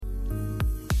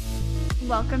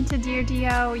Welcome to Dear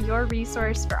Dio, your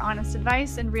resource for honest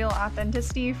advice and real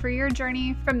authenticity for your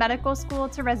journey from medical school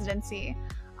to residency.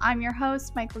 I'm your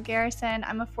host, Michael Garrison.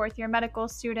 I'm a fourth-year medical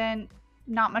student.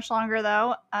 Not much longer,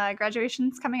 though.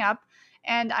 Graduation's coming up.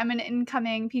 And I'm an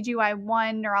incoming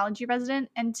PGY1 neurology resident.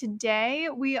 And today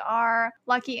we are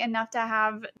lucky enough to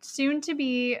have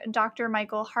soon-to-be Dr.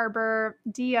 Michael Harber,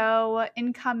 DO,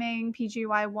 incoming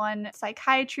PGY1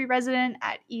 psychiatry resident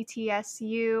at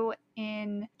ETSU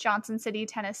in Johnson City,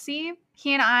 Tennessee.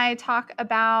 He and I talk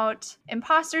about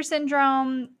imposter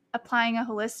syndrome, applying a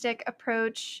holistic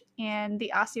approach, and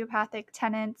the osteopathic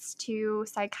tenets to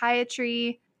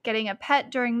psychiatry, getting a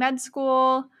pet during med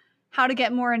school, how to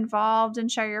get more involved and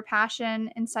share your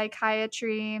passion in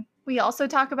psychiatry. We also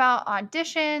talk about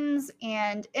auditions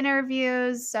and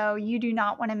interviews, so you do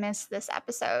not want to miss this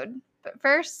episode. But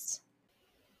first,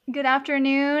 good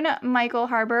afternoon, Michael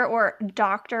Harber, or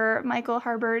Dr. Michael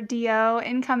Harber, DO,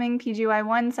 incoming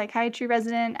PGY1 psychiatry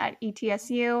resident at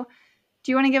ETSU.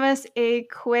 Do you want to give us a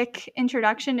quick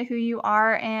introduction to who you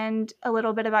are and a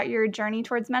little bit about your journey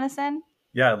towards medicine?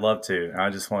 Yeah, I'd love to. I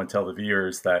just want to tell the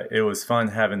viewers that it was fun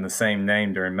having the same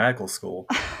name during medical school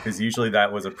because usually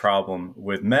that was a problem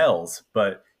with males.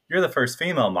 But you're the first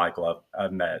female Michael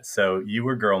I've met. So you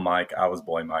were girl Mike, I was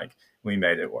boy Mike. We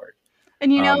made it work.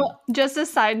 And just a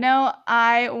side note,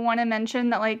 I want to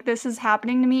mention that this is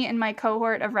happening to me in my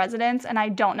cohort of residents and I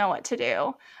don't know what to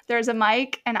do. There's a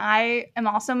Mike and I am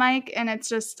also Mike and it's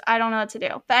just, I don't know what to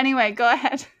do. But anyway, go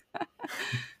ahead.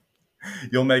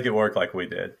 You'll make it work like we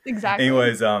did. Exactly.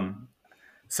 Anyways,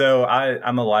 so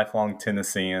I'm a lifelong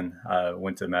Tennessean.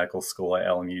 Went to medical school at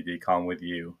LMU Decon with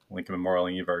you, Lincoln Memorial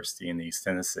University in East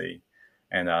Tennessee.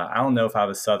 And I don't know if I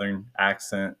have a Southern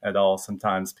accent at all.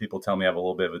 Sometimes people tell me I have a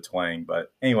little bit of a twang.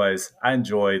 But anyways, I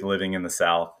enjoyed living in the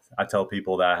South. I tell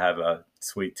people that I have a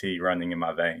sweet tea running in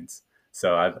my veins.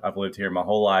 So I've lived here my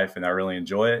whole life and I really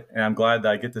enjoy it. And I'm glad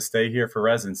that I get to stay here for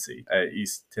residency at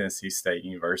East Tennessee State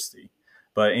University.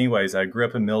 But anyways, I grew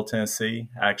up in Middle Tennessee.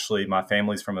 Actually, my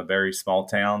family's from a very small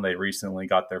town. They recently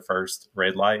got their first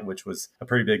red light, which was a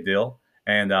pretty big deal.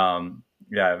 And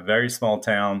very small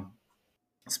town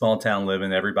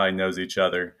living. Everybody knows each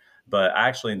other. But I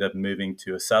actually ended up moving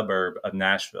to a suburb of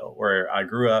Nashville where I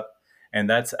grew up. And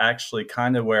that's actually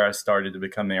kind of where I started to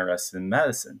become interested in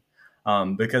medicine.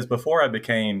 Because before I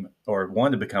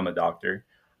wanted to become a doctor,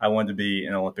 I wanted to be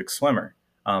an Olympic swimmer.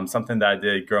 Something that I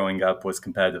did growing up was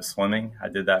competitive swimming. I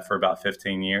did that for about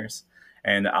 15 years.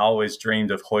 And I always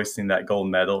dreamed of hoisting that gold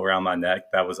medal around my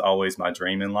neck. That was always my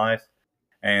dream in life.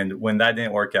 And when that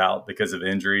didn't work out because of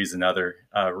injuries and other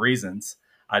reasons,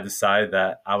 I decided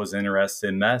that I was interested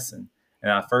in medicine.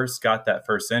 And I first got that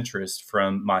first interest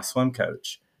from my swim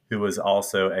coach, who was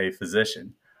also a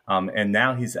physician. And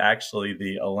now he's actually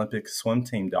the Olympic swim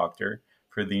team doctor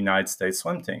for the United States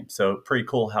swim team. So pretty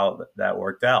cool how that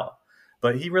worked out.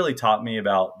 But he really taught me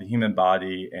about the human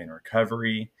body and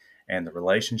recovery and the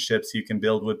relationships you can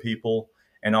build with people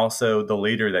and also the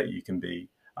leader that you can be,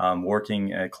 working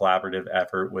in a collaborative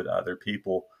effort with other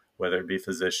people, whether it be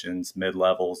physicians,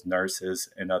 mid-levels, nurses,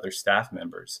 and other staff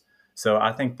members. So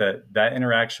I think that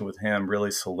interaction with him really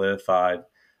solidified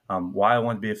why I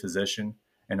wanted to be a physician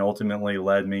and ultimately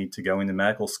led me to going to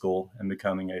medical school and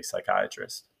becoming a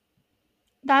psychiatrist.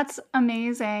 That's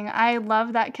amazing. I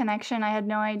love that connection. I had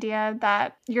no idea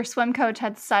that your swim coach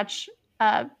had such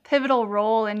a pivotal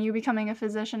role in you becoming a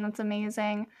physician. That's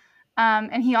amazing.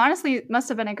 And he honestly must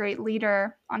have been a great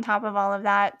leader on top of all of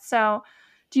that. So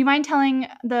do you mind telling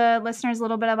the listeners a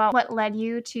little bit about what led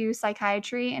you to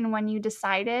psychiatry and when you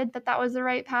decided that was the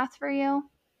right path for you?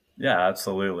 Yeah,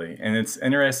 absolutely. And it's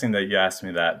interesting that you asked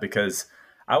me that because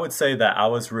I would say that I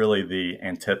was really the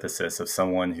antithesis of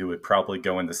someone who would probably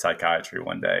go into psychiatry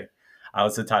one day. I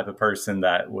was the type of person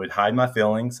that would hide my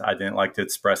feelings. I didn't like to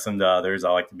express them to others.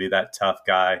 I like to be that tough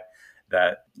guy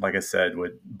that, like I said,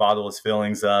 would bottle his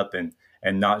feelings up and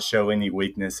not show any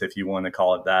weakness, if you want to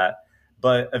call it that.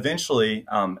 But eventually,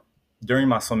 during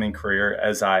my swimming career,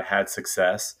 as I had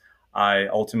success, I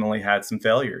ultimately had some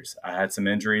failures. I had some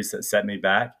injuries that set me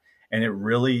back, and it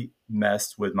really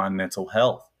messed with my mental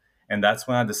health. And that's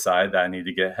when I decided that I need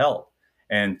to get help.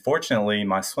 And fortunately,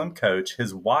 my swim coach,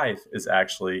 his wife is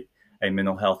actually a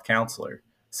mental health counselor.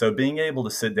 So being able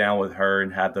to sit down with her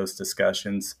and have those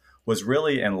discussions was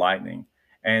really enlightening.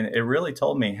 And it really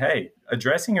told me, hey,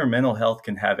 addressing your mental health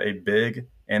can have a big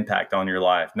impact on your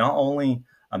life, not only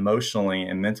emotionally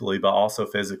and mentally, but also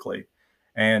physically.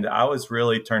 And I was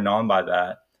really turned on by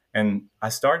that. And I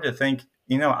started to think,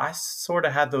 I sort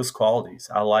of have those qualities.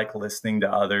 I like listening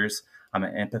to others. I'm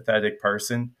an empathetic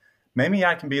person. Maybe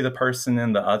I can be the person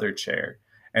in the other chair.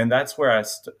 And that's where I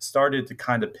started to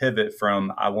kind of pivot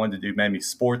from I wanted to do maybe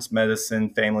sports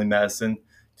medicine, family medicine,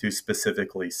 to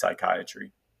specifically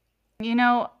psychiatry. You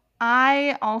know,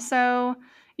 I also,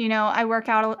 I work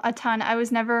out a ton. I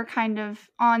was never kind of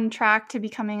on track to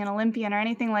becoming an Olympian or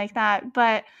anything like that,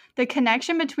 but the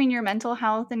connection between your mental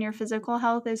health and your physical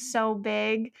health is so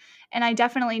big. And I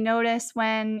definitely notice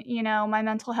when, my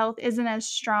mental health isn't as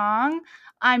strong,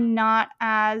 I'm not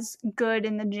as good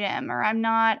in the gym or I'm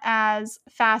not as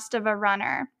fast of a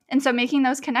runner. And so making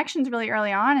those connections really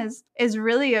early on is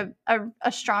really a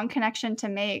strong connection to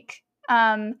make.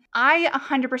 I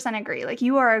 100% agree. Like,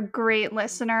 you are a great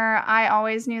listener. I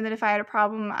always knew that if I had a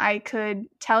problem, I could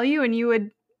tell you and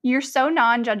you're so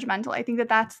non-judgmental. I think that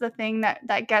that's the thing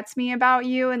that gets me about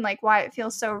you and like why it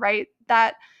feels so right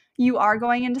that you are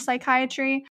going into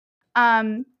psychiatry.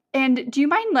 Um, and do you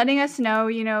mind letting us know,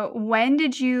 when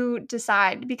did you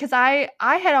decide? Because I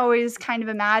had always kind of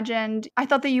imagined, I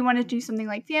thought that you wanted to do something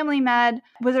like family med.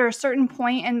 Was there a certain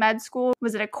point in med school?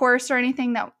 Was it a course or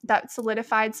anything that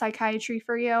solidified psychiatry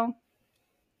for you?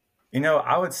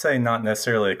 I would say not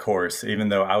necessarily a course, even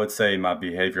though I would say my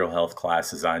behavioral health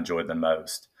classes I enjoyed the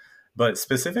most. But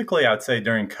specifically, I'd say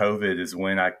during COVID is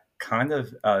when I kind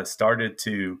of started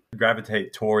to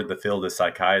gravitate toward the field of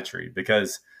psychiatry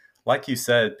because, like you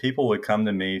said, people would come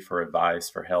to me for advice,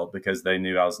 for help, because they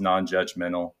knew I was non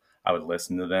judgmental. I would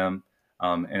listen to them,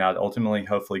 and I'd ultimately,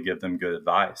 hopefully, give them good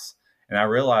advice. And I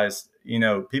realized,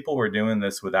 people were doing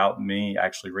this without me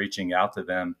actually reaching out to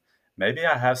them. Maybe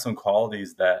I have some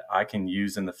qualities that I can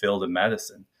use in the field of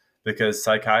medicine because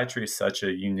psychiatry is such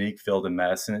a unique field of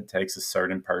medicine. It takes a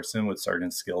certain person with certain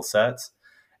skill sets.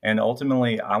 And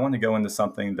ultimately, I want to go into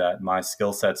something that my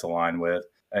skill sets align with,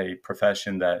 a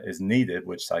profession that is needed,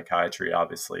 which psychiatry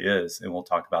obviously is. And we'll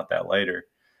talk about that later.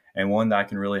 And one that I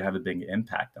can really have a big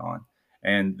impact on.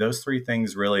 And those three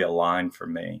things really align for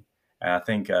me. And I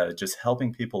think just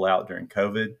helping people out during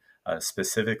COVID,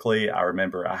 specifically, I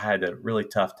remember I had a really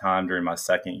tough time during my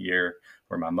second year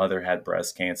where my mother had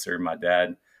breast cancer. My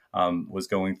dad was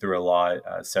going through a lot,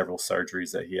 several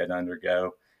surgeries that he had to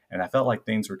undergo. And I felt like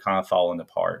things were kind of falling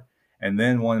apart. And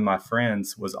then one of my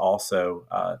friends was also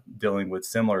dealing with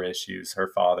similar issues. Her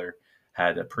father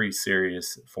had a pretty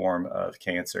serious form of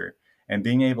cancer. And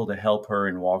being able to help her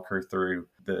and walk her through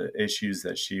the issues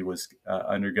that she was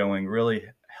undergoing really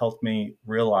helped me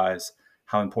realize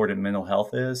how important mental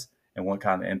health is and what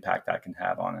kind of impact I can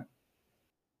have on it.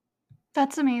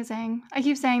 That's amazing. I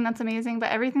keep saying that's amazing,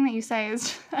 but everything that you say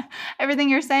is everything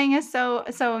you're saying is so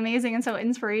amazing and so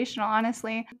inspirational,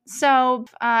 honestly. So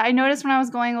I noticed when I was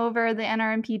going over the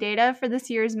NRMP data for this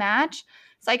year's match,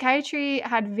 psychiatry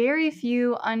had very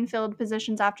few unfilled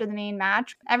positions after the main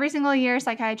match. Every single year,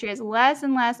 psychiatry has less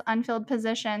and less unfilled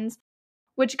positions,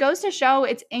 which goes to show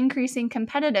its increasing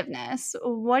competitiveness.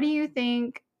 What do you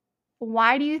think?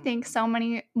 Why do you think so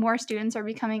many more students are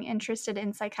becoming interested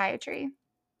in psychiatry?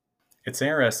 It's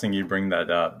interesting you bring that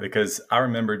up because I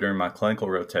remember during my clinical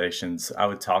rotations, I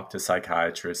would talk to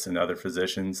psychiatrists and other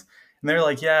physicians, and they're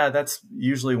like, yeah, that's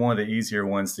usually one of the easier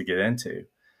ones to get into.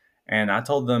 And I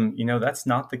told them, that's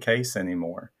not the case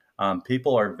anymore.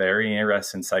 People are very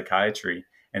interested in psychiatry,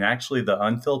 and actually, the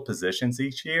unfilled positions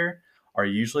each year are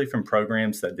usually from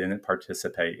programs that didn't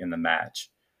participate in the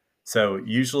match. So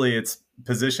usually it's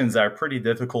positions that are pretty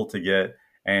difficult to get,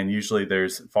 and usually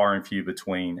there's far and few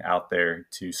between out there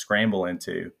to scramble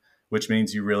into, which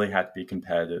means you really have to be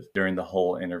competitive during the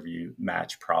whole interview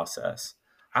match process.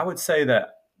 I would say that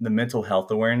the mental health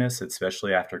awareness,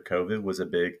 especially after COVID, was a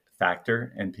big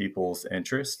factor in people's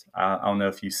interest. I don't know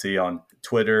if you see on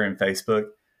Twitter and Facebook,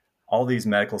 all these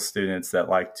medical students that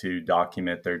like to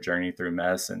document their journey through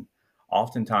medicine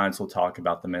oftentimes will talk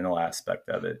about the mental aspect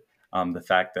of it. The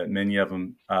fact that many of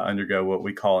them undergo what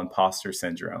we call imposter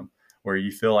syndrome, where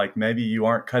you feel like maybe you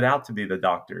aren't cut out to be the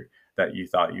doctor that you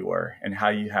thought you were, and how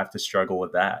you have to struggle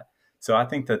with that. So I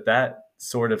think that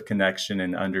sort of connection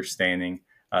and understanding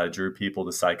drew people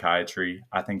to psychiatry.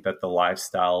 I think that the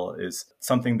lifestyle is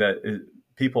something that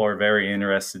people are very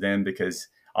interested in because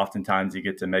oftentimes you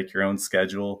get to make your own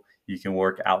schedule. You can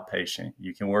work outpatient.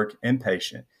 You can work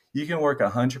inpatient. You can work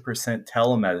 100%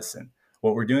 telemedicine.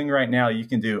 What we're doing right now, you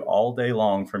can do all day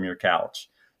long from your couch.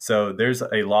 So there's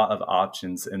a lot of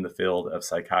options in the field of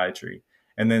psychiatry.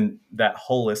 And then that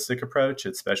holistic approach,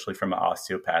 especially from an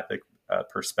osteopathic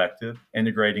perspective,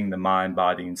 integrating the mind,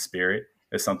 body, and spirit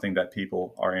is something that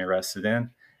people are interested in.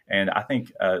 And I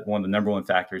think one of the number one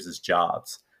factors is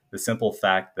jobs. The simple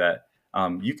fact that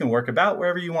you can work about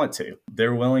wherever you want to.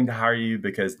 They're willing to hire you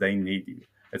because they need you,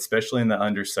 especially in the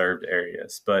underserved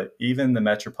areas. But even the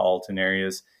metropolitan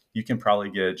areas, you can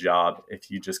probably get a job if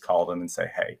you just call them and say,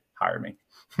 hey, hire me.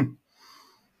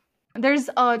 There's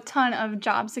a ton of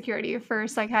job security for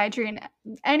psychiatry and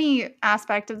any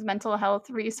aspect of mental health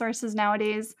resources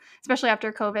nowadays, especially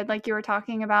after COVID, like you were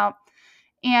talking about.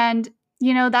 And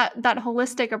that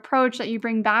holistic approach that you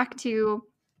bring back to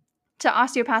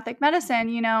osteopathic medicine,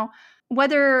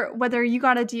 whether you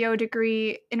got a DO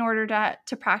degree in order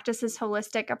to practice this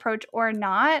holistic approach or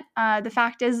not, the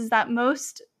fact is that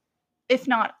most, if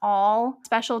not all,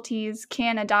 specialties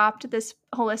can adopt this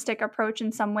holistic approach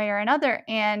in some way or another.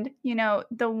 And,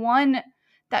 the one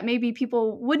that maybe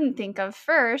people wouldn't think of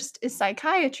first is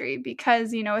psychiatry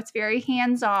because, it's very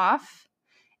hands off.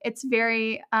 It's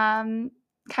very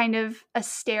kind of a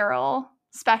sterile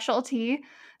specialty.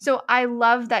 So I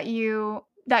love that you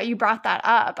brought that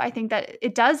up. I think that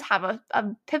it does have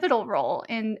a pivotal role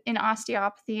in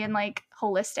osteopathy and like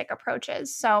holistic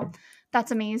approaches. So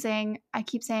that's amazing. I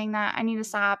keep saying that. I need to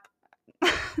stop.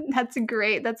 That's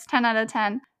great. That's 10 out of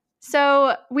 10.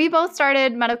 So we both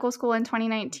started medical school in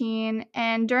 2019.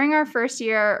 And during our first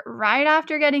year, right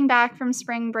after getting back from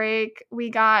spring break, we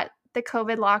got the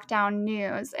COVID lockdown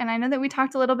news. And I know that we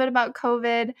talked a little bit about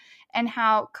COVID and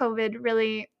how COVID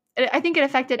really, I think it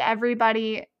affected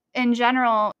everybody in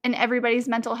general and everybody's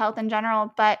mental health in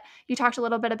general. But you talked a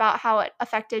little bit about how it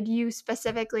affected you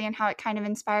specifically and how it kind of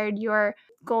inspired your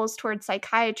goals towards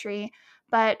psychiatry.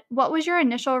 But what was your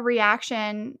initial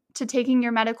reaction to taking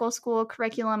your medical school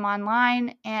curriculum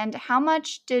online, and how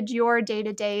much did your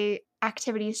day-to-day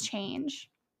activities change?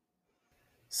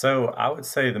 So I would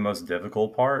say the most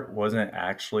difficult part wasn't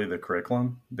actually the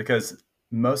curriculum because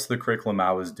most of the curriculum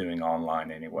I was doing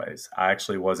online anyways. I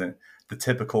actually wasn't the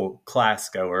typical class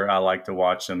goer. I like to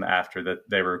watch them after that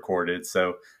they were recorded.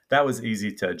 So that was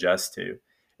easy to adjust to.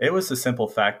 It was the simple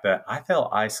fact that I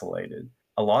felt isolated.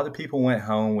 A lot of people went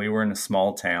home. We were in a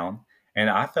small town, and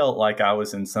I felt like I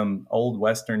was in some old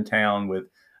Western town with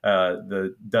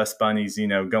the dust bunnies,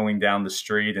 going down the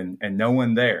street and no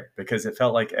one there because it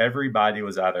felt like everybody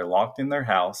was either locked in their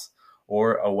house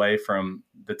or away from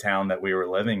the town that we were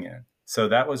living in. So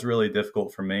that was really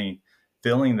difficult for me,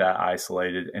 feeling that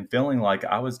isolated and feeling like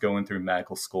I was going through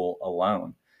medical school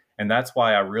alone. And that's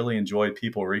why I really enjoyed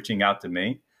people reaching out to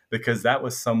me because that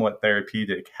was somewhat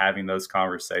therapeutic having those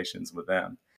conversations with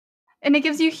them. And it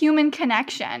gives you human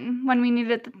connection when we need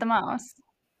it the most.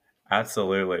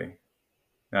 Absolutely.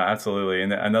 No, absolutely.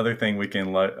 And another thing we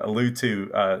can allude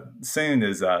to soon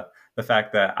is the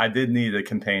fact that I did need a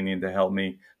companion to help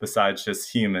me besides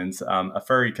just humans, a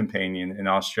furry companion, an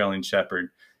Australian Shepherd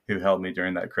who helped me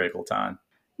during that critical time.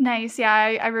 Nice. Yeah,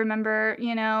 I remember,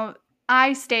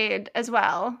 I stayed as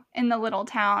well in the little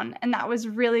town, and that was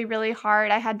really, really hard.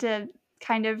 I had to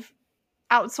kind of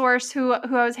outsource who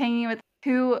I was hanging with,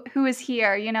 who is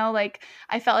here, like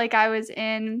I felt like I was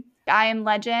in I Am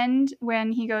Legend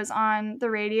when he goes on the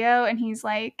radio and he's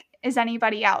like, is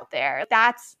anybody out there?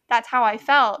 That's how I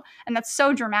felt. And that's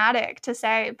so dramatic to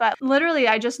say, but literally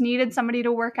I just needed somebody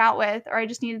to work out with, or I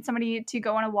just needed somebody to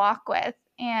go on a walk with.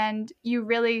 And you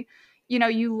really,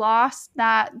 you lost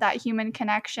that human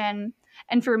connection.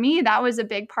 And for me, that was a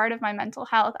big part of my mental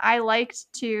health. I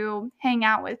liked to hang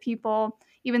out with people,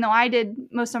 even though I did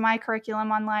most of my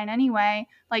curriculum online anyway,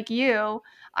 like you.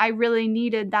 I really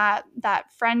needed that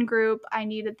friend group. I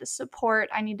needed the support.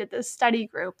 I needed the study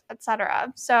group,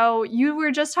 etc. So you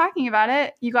were just talking about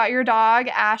it. You got your dog,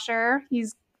 Asher.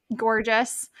 He's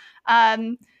gorgeous.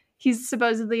 He's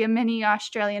supposedly a mini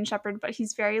Australian Shepherd, but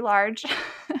he's very large.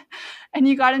 And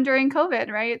you got him during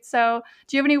COVID, right? So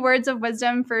do you have any words of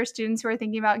wisdom for students who are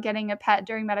thinking about getting a pet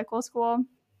during medical school?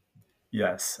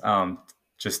 Yes.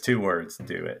 Just two words,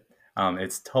 do it.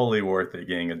 It's totally worth it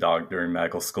getting a dog during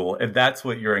medical school if that's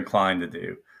what you're inclined to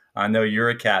do. I know you're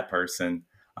a cat person,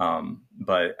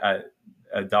 but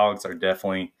dogs are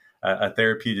definitely a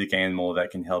therapeutic animal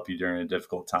that can help you during a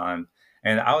difficult time.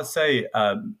 And I would say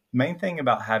main thing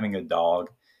about having a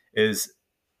dog is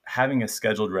having a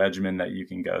scheduled regimen that you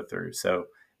can go through. So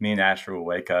me and Asher would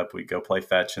wake up, we'd go play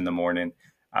fetch in the morning.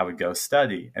 I would go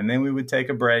study, and then we would take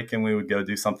a break and we would go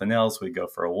do something else. We'd go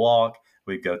for a walk.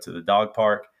 We'd go to the dog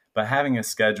park. But having a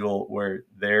schedule where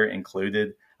they're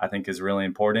included, I think is really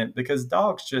important because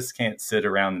dogs just can't sit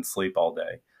around and sleep all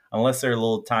day unless they're a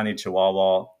little tiny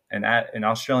Chihuahua. And an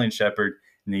Australian Shepherd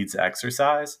needs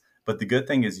exercise. But the good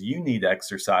thing is you need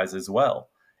exercise as well.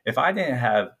 If I didn't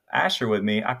have Asher with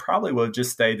me, I probably would have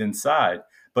just stayed inside.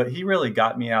 But he really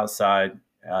got me outside,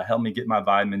 helped me get my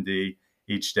vitamin D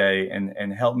each day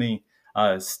and help me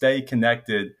stay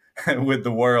connected with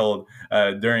the world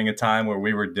during a time where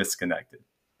we were disconnected.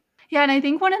 Yeah, and I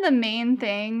think one of the main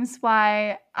things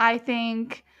why I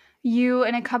think you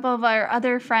and a couple of our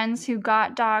other friends who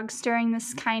got dogs during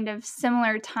this kind of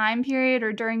similar time period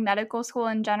or during medical school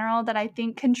in general that I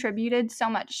think contributed so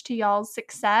much to y'all's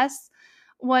success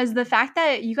was the fact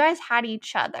that you guys had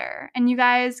each other and you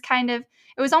guys kind of,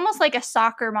 it was almost like a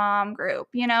soccer mom group,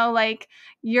 you know, like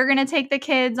you're going to take the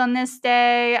kids on this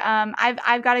day.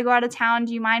 I've got to go out of town.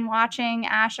 Do you mind watching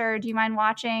Asher? Do you mind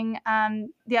watching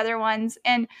the other ones?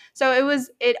 And so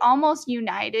it almost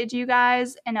united you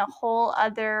guys in a whole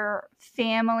other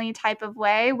family type of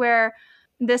way where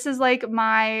this is like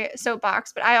my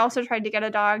soapbox, but I also tried to get a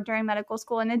dog during medical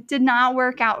school and it did not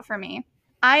work out for me.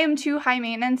 I am too high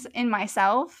maintenance in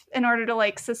myself in order to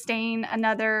like sustain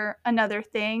another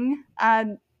thing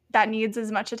that needs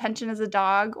as much attention as a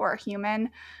dog or a human.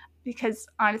 Because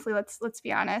honestly, let's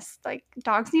be honest, like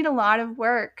dogs need a lot of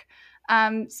work.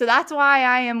 So that's why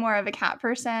I am more of a cat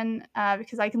person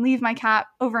because I can leave my cat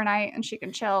overnight and she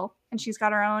can chill and she's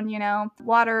got her own, you know,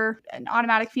 water and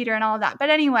automatic feeder and all of that. But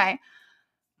anyway,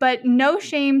 but no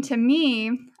shame to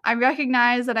me. I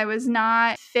recognized that I was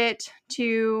not fit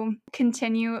to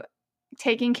continue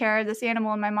taking care of this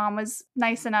animal, and my mom was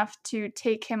nice enough to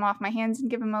take him off my hands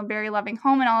and give him a very loving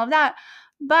home and all of that.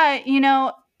 But, you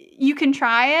know, you can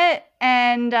try it,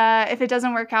 and if it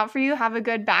doesn't work out for you, have a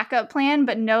good backup plan,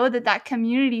 but know that that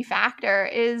community factor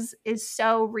is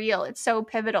so real. It's so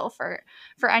pivotal for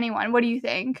anyone. What do you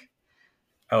think?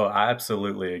 Oh, I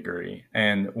absolutely agree.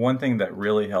 And one thing that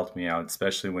really helped me out,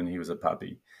 especially when he was a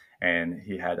puppy and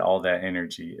he had all that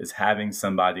energy, is having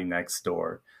somebody next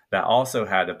door that also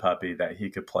had a puppy that he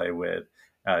could play with.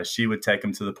 She would take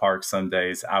him to the park some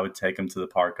days. I would take him to the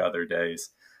park other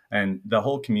days. And the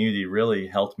whole community really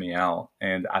helped me out.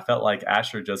 And I felt like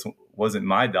Asher just wasn't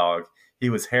my dog. He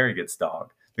was Harriet's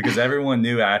dog because everyone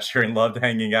knew Asher and loved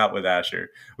hanging out with Asher,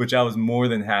 which I was more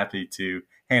than happy to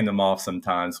hand him off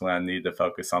sometimes when I needed to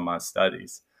focus on my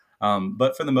studies.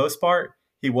 But for the most part,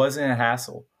 he wasn't a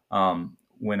hassle.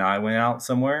 When I went out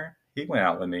somewhere, he went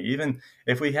out with me. Even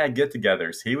if we had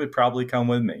get-togethers, he would probably come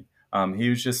with me.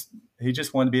 He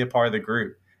just wanted to be a part of the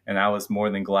group, and I was more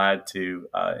than glad to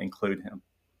include him.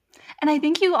 And I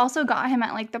think you also got him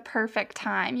at like the perfect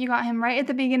time. You got him right at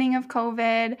the beginning of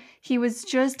COVID. He was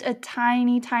just a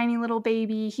tiny, tiny little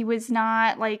baby. He was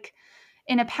not like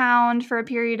in a pound for a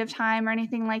period of time or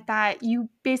anything like that. You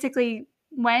basically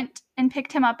went and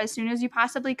picked him up as soon as you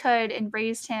possibly could and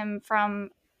raised him from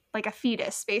like a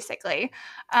fetus, basically.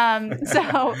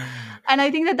 So, and I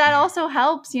think that that also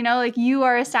helps, you know, like you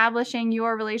are establishing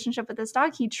your relationship with this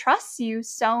dog. He trusts you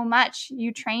so much.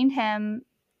 You trained him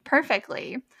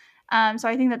perfectly. So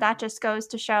I think that that just goes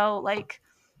to show like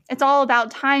it's all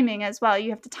about timing as well. You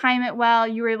have to time it well.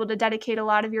 You were able to dedicate a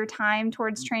lot of your time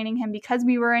towards training him because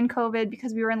we were in COVID,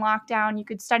 because we were in lockdown. You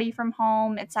could study from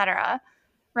home, etc.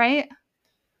 Right?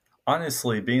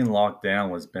 Honestly, being locked down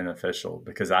was beneficial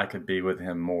because I could be with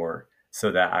him more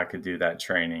so that I could do that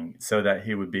training so that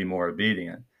he would be more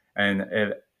obedient. And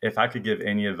if I could give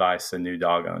any advice to a new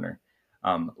dog owner,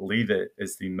 leave it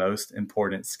is the most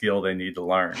important skill they need to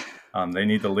learn. They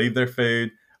need to leave their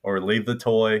food or leave the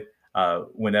toy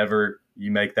whenever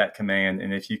you make that command.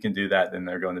 And if you can do that, then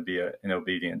they're going to be an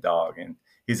obedient dog. And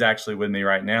he's actually with me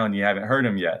right now, and you haven't heard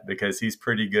him yet because he's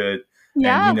pretty good. And he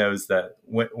Yeah. knows that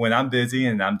when I'm busy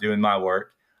and I'm doing my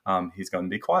work, he's going to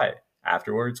be quiet.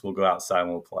 Afterwards, we'll go outside and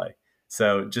we'll play.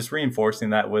 So just reinforcing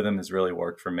that with him has really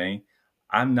worked for me.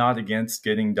 I'm not against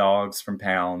getting dogs from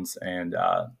pounds and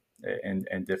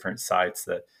different sites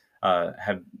that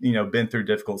have been through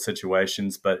difficult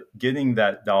situations, but getting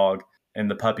that dog in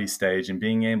the puppy stage and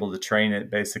being able to train it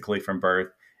basically from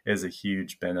birth is a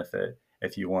huge benefit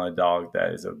if you want a dog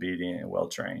that is obedient and well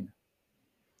trained.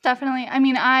 Definitely. I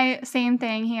mean, same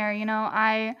thing here. You know,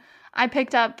 I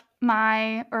picked up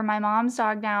my mom's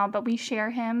dog now, but we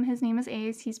share him. His name is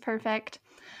Ace. He's perfect.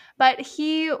 But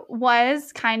he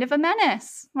was kind of a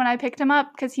menace when I picked him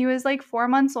up because he was like 4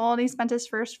 months old. He spent his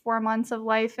first 4 months of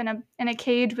life in a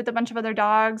cage with a bunch of other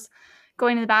dogs,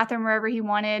 going to the bathroom wherever he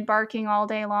wanted, barking all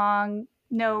day long,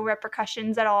 no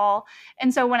repercussions at all.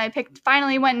 And so when I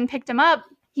finally went and picked him up,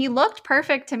 he looked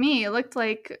perfect to me. It looked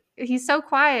like he's so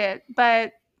quiet,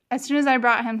 but as soon as I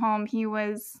brought him home, he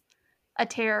was a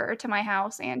terror to my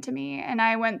house and to me. And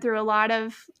I went through like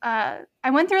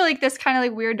this kind of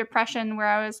like weird depression where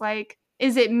I was like,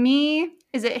 is it me?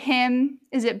 Is it him?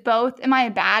 Is it both? Am I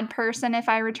a bad person if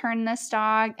I return this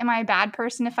dog? Am I a bad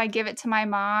person if I give it to my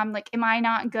mom? Like, am I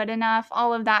not good enough?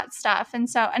 All of that stuff. And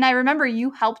I remember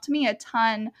you helped me a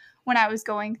ton when I was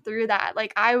going through that.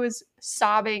 Like I was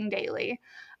sobbing daily.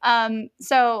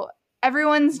 So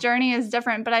everyone's journey is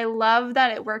different, but I love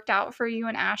that it worked out for you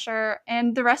and Asher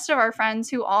and the rest of our friends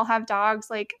who all have dogs.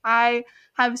 Like, I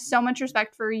have so much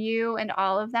respect for you and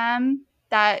all of them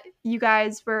that you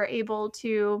guys were able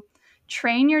to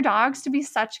train your dogs to be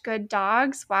such good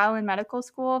dogs while in medical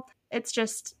school. It's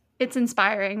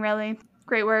inspiring, really.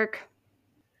 Great work.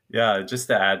 Yeah, just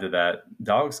to add to that,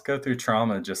 dogs go through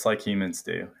trauma just like humans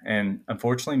do. And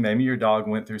unfortunately, maybe your dog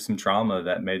went through some trauma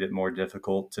that made it more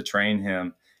difficult to train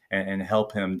him and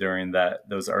help him during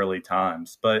those early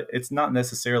times. But it's not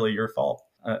necessarily your fault.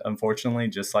 Unfortunately,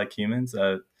 just like humans,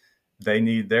 they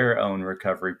need their own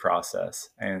recovery process.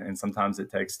 And sometimes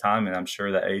it takes time. And I'm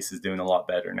sure that Ace is doing a lot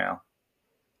better now.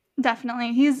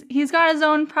 Definitely. He's got his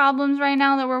own problems right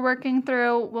now that we're working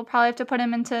through. We'll probably have to put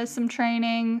him into some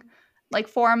training, like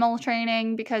formal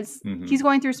training, because he's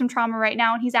going through some trauma right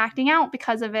now and he's acting out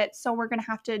because of it. So we're going to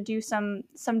have to do some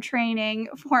training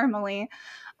formally.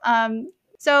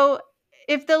 So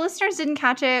if the listeners didn't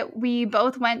catch it, we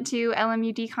both went to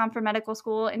LMU Decon for medical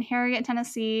school in Harriet,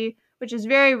 Tennessee, which is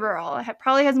very rural. It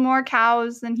probably has more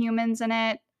cows than humans in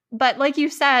it. But like you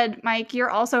said, Mike,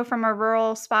 you're also from a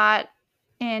rural spot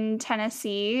in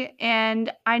Tennessee.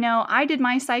 And I know I did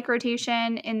my psych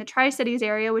rotation in the Tri-Cities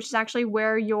area, which is actually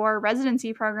where your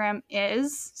residency program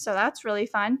is. So that's really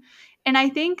fun. And I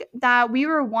think that we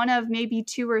were one of maybe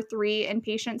 2 or 3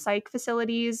 inpatient psych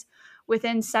facilities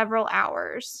within several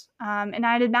hours. And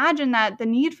I'd imagine that the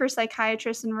need for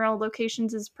psychiatrists in rural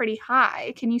locations is pretty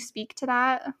high. Can you speak to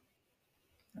that?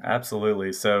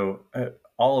 Absolutely. So,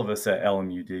 all of us at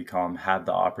LMU DCOM have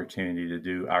the opportunity to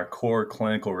do our core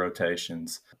clinical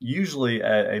rotations, usually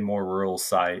at a more rural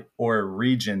site or a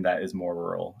region that is more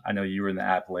rural. I know you were in the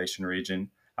Appalachian region.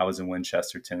 I was in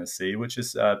Winchester, Tennessee, which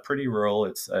is pretty rural.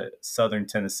 It's southern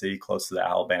Tennessee, close to the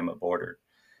Alabama border.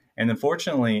 And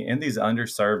unfortunately, in these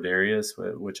underserved areas,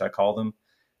 which I call them,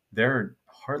 there are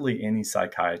hardly any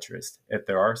psychiatrists. If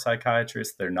there are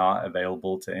psychiatrists, they're not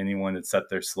available to anyone except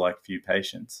their select few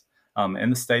patients. In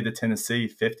the state of Tennessee,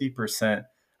 50%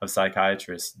 of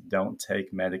psychiatrists don't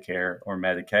take Medicare or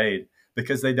Medicaid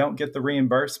because they don't get the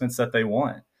reimbursements that they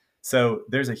want. So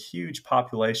there's a huge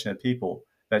population of people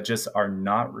that just are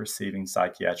not receiving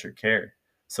psychiatric care.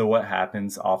 So what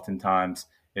happens oftentimes,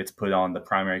 it's put on the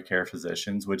primary care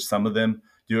physicians, which some of them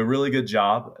do a really good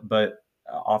job, but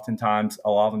oftentimes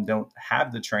a lot of them don't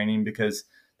have the training because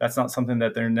that's not something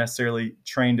that they're necessarily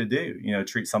trained to do.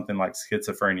 Treat something like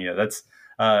schizophrenia. That's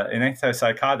an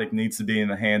antipsychotic needs to be in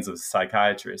the hands of a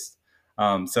psychiatrist.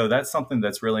 So that's something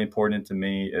that's really important to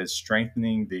me, is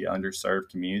strengthening the underserved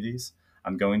communities.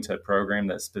 I'm going to a program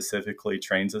that specifically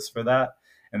trains us for that.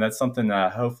 And that's something that I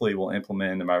hopefully will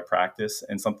implement into my practice,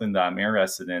 and something that I'm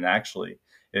interested in actually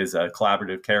is a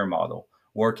collaborative care model,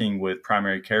 working with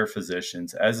primary care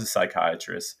physicians as a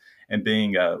psychiatrist and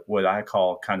being what I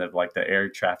call kind of like the air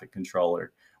traffic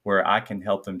controller, where I can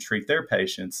help them treat their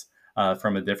patients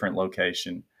from a different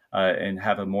location and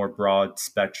have a more broad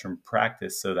spectrum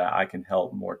practice so that I can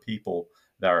help more people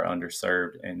that are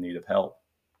underserved and in need of help.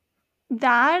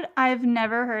 That I've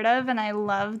never heard of, and I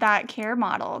love that care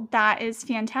model. That is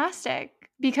fantastic,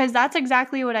 because that's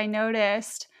exactly what I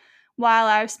noticed while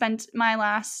I've spent my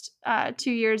last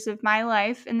 2 years of my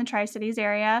life in the Tri-Cities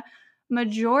area.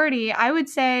 I would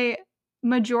say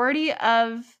majority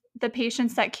of the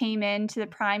patients that came into the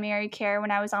primary care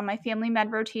when I was on my family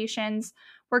med rotations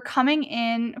were coming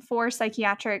in for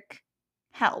psychiatric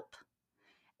help.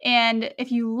 And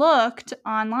if you looked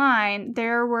online,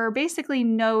 there were basically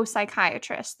no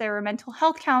psychiatrists. There were mental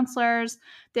health counselors,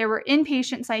 there were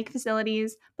inpatient psych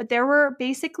facilities, but there were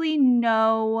basically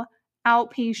no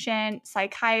outpatient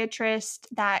psychiatrist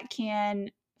that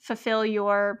can fulfill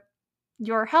your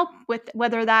help with,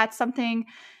 whether that's something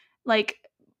like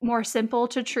more simple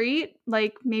to treat,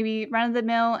 like maybe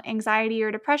run-of-the-mill anxiety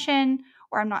or depression,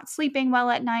 or I'm not sleeping well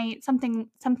at night, something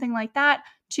like that,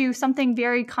 to something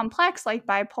very complex like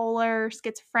bipolar,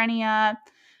 schizophrenia,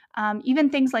 even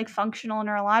things like functional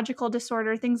neurological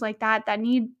disorder, things like that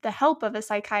need the help of a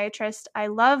psychiatrist. I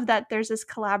love that there's this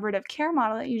collaborative care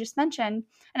model that you just mentioned.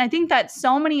 And I think that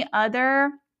so many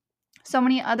other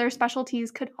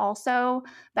specialties could also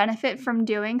benefit from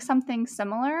doing something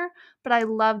similar. But I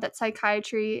love that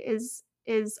psychiatry is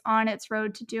on its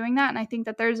road to doing that. And I think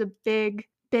that there's a big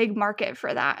market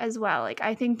for that as well. Like,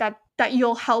 I think that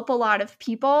you'll help a lot of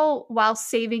people while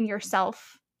saving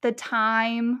yourself the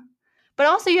time. But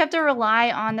also you have to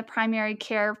rely on the primary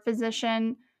care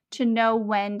physician to know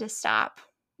when to stop,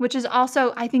 which is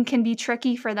also, I think, can be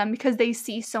tricky for them because they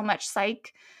see so much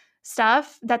psych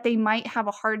stuff that they might have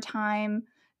a hard time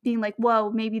being like,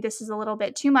 whoa, maybe this is a little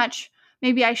bit too much.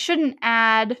 Maybe I shouldn't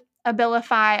add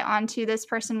Abilify onto this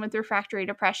person with refractory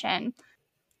depression?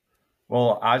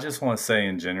 Well, I just want to say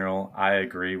in general, I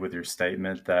agree with your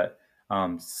statement that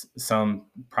some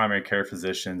primary care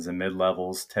physicians and mid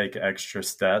levels take extra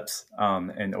steps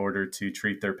in order to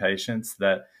treat their patients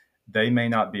that they may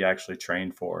not be actually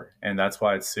trained for. And that's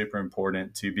why it's super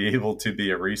important to be able to be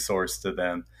a resource to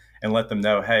them and let them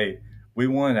know, hey, we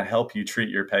want to help you treat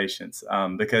your patients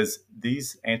because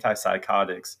these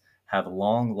antipsychotics have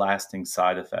long lasting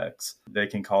side effects. They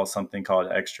can cause something called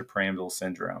extrapyramidal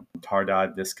syndrome,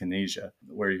 tardive dyskinesia,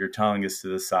 where your tongue is to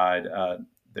the side.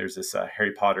 There's this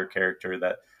Harry Potter character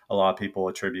that a lot of people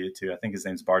attribute it to. I think his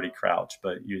name's Barty Crouch,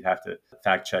 but you'd have to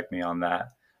fact check me on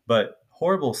that. But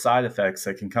horrible side effects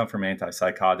that can come from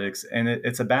antipsychotics, and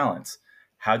it's a balance.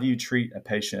 How do you treat a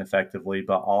patient effectively,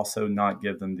 but also not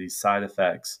give them these side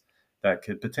effects that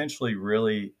could potentially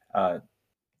really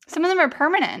Some of them are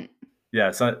permanent.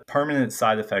 yeah, so permanent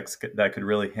side effects that could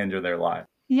really hinder their life.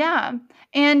 Yeah.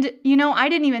 And, you know, I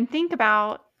didn't even think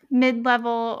about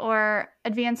mid-level or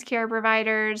advanced care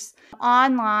providers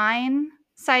online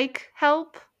psych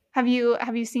help. Have you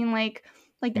seen like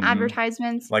the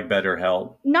advertisements? Like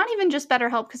BetterHelp. Not even just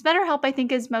BetterHelp, because BetterHelp I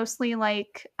think is mostly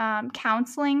like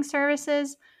counseling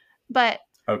services, but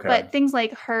things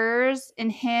like Hers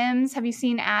and Hims, have you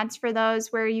seen ads for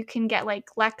those where you can get like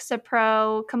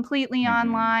Lexapro completely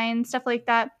online, stuff like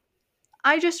that?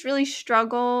 I just really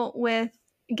struggle with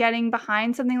getting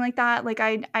behind something like that. Like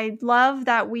I love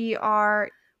that we're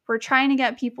trying to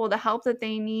get people the help that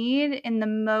they need in the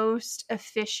most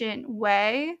efficient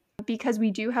way, because we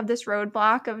do have this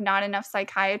roadblock of not enough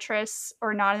psychiatrists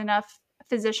or not enough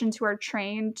physicians who are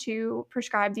trained to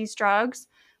prescribe these drugs.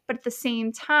 But at the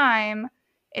same time,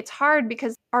 it's hard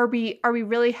because are we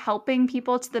really helping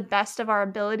people to the best of our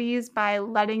abilities by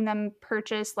letting them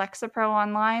purchase Lexapro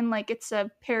online like it's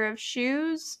a pair of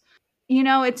shoes? You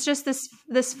know, it's just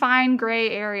this fine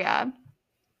gray area.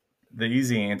 The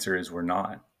easy answer is we're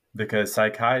not, because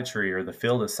psychiatry, or the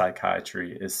field of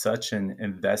psychiatry, is such an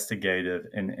investigative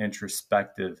and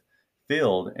introspective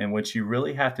field in which you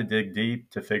really have to dig deep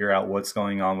to figure out what's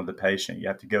going on with the patient. You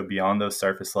have to go beyond those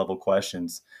surface level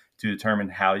questions to determine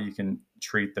how you can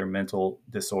treat their mental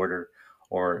disorder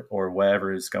or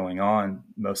whatever is going on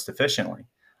most efficiently.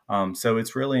 So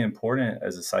it's really important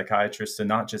as a psychiatrist to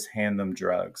not just hand them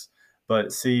drugs,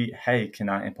 but see, hey, can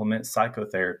I implement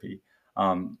psychotherapy?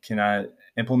 Can I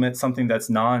implement something that's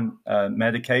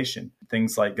non-medication?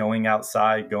 Things like going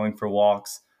outside, going for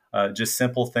walks, just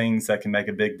simple things that can make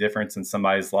a big difference in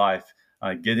somebody's life.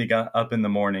 Getting up in the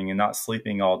morning and not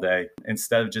sleeping all day,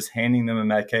 instead of just handing them a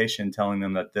medication, telling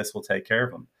them that this will take care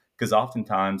of them. Because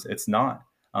oftentimes it's not.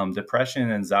 Depression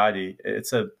and anxiety,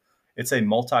 it's a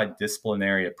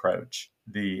multidisciplinary approach.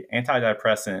 The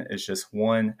antidepressant is just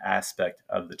one aspect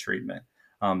of the treatment.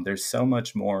 There's so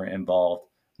much more involved,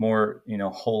 more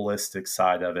holistic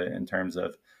side of it in terms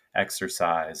of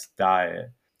exercise,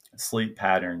 diet, sleep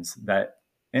patterns that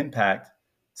impact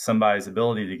somebody's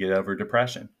ability to get over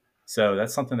depression. So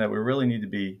that's something that we really need to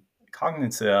be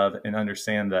cognizant of and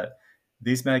understand, that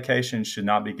these medications should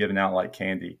not be given out like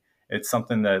candy. It's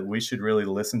something that we should really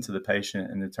listen to the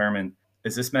patient and determine,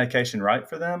 is this medication right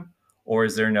for them, or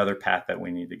is there another path that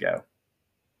we need to go?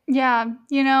 Yeah,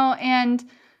 and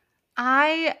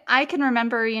I can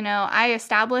remember, I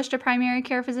established a primary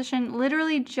care physician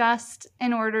literally just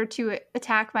in order to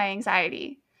attack my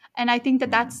anxiety. And I think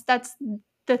that that's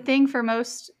the thing for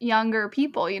most younger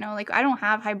people, like I don't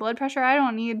have high blood pressure. I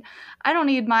don't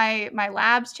need my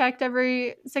labs checked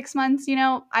every 6 months.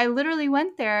 I literally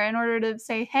went there in order to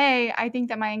say, hey, I think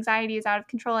that my anxiety is out of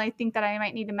control. I think that I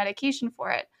might need a medication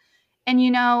for it. And,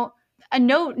 a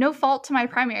no fault to my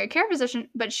primary care physician,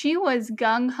 but she was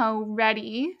gung-ho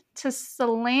ready to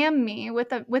slam me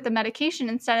with a medication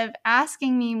instead of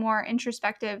asking me more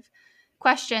introspective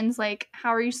questions like,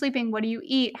 how are you sleeping? What do you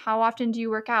eat? How often do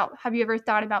you work out? Have you ever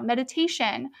thought about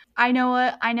meditation? I know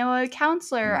a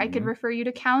counselor. I could refer you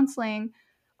to counseling.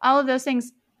 All of those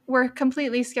things were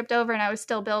completely skipped over, and I was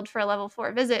still billed for a level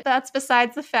 4 visit. That's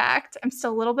besides the fact. I'm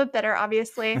still a little bit bitter,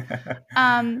 obviously.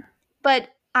 But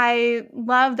I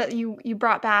love that you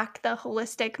brought back the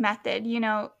holistic method.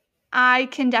 I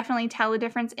can definitely tell a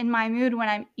difference in my mood when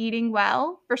I'm eating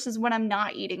well versus when I'm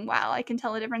not eating well. I can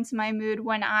tell a difference in my mood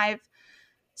when I've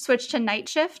switched to night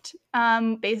shift,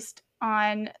 based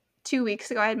on 2 weeks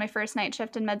ago. I had my first night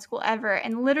shift in med school ever.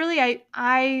 And literally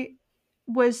I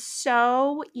was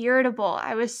so irritable.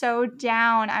 I was so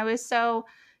down. I was so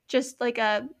just like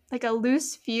a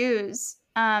loose fuse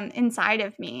inside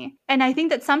of me. And I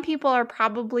think that some people are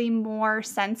probably more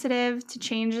sensitive to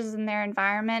changes in their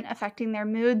environment affecting their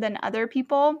mood than other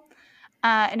people.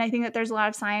 And I think that there's a lot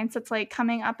of science that's like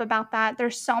coming up about that.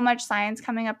 There's so much science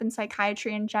coming up in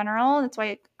psychiatry in general. That's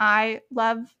why I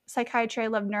love psychiatry. I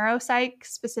love neuropsych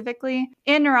specifically.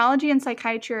 And neurology and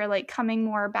psychiatry are like coming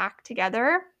more back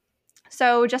together.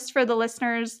 So just for the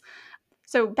listeners,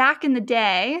 so back in the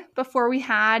day, before we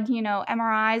had,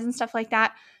 MRIs and stuff like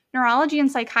that, neurology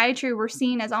and psychiatry were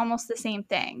seen as almost the same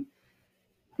thing.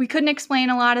 We couldn't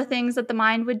explain a lot of things that the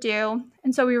mind would do,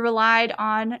 and so we relied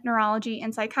on neurology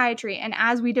and psychiatry. And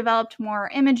as we developed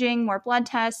more imaging, more blood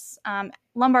tests,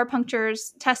 lumbar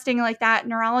punctures, testing like that,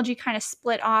 neurology kind of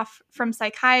split off from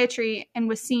psychiatry and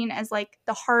was seen as like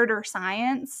the harder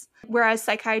science, whereas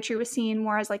psychiatry was seen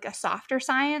more as like a softer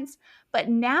science. But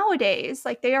nowadays,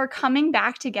 like they are coming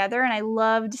back together, and I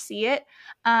love to see it.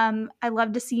 I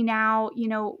love to see now,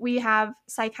 we have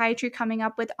psychiatry coming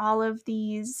up with all of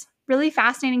these really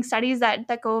fascinating studies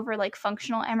that go over like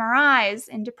functional MRIs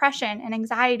and depression and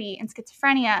anxiety and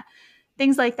schizophrenia,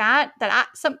 things like that.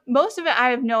 Most of it I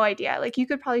have no idea. Like you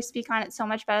could probably speak on it so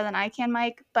much better than I can,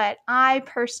 Mike. But I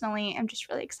personally am just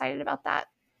really excited about that.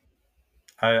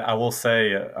 I will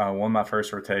say one of my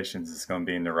first rotations is going to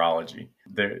be in neurology.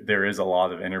 There is a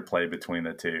lot of interplay between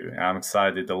the two. And I'm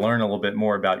excited to learn a little bit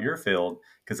more about your field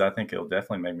because I think it'll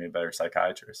definitely make me a better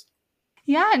psychiatrist.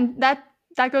 Yeah, and that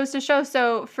goes to show.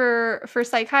 So for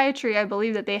psychiatry, I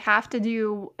believe that they have to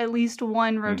do at least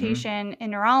one rotation in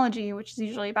neurology, which is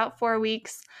usually about 4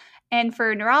 weeks. And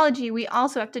for neurology, we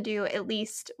also have to do at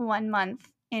least 1 month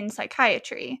in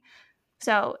psychiatry.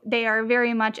 So they are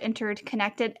very much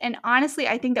interconnected. And honestly,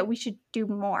 I think that we should do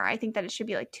more. I think that it should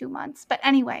be like 2 months. But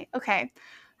anyway, okay.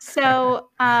 So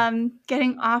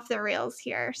getting off the rails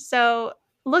here. So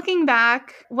looking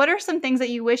back, what are some things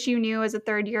that you wish you knew as a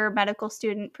third-year medical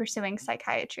student pursuing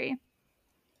psychiatry?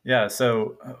 Yeah,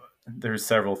 so there's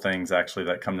several things actually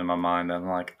that come to my mind that I'm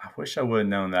like, I wish I would have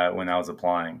known that when I was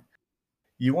applying.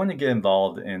 You want to get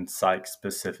involved in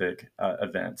psych-specific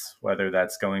events, whether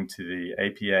that's going to the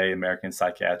APA, American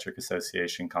Psychiatric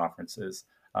Association conferences,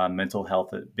 mental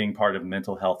health, being part of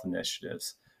mental health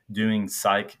initiatives, doing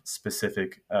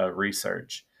psych-specific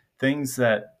research. Things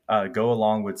that go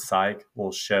along with psych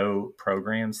will show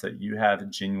programs that you have a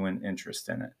genuine interest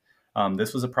in it.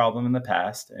 This was a problem in the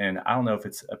past, and I don't know if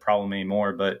it's a problem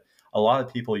anymore, but a lot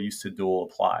of people used to dual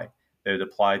apply. They would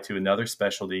apply to another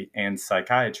specialty and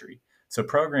psychiatry. So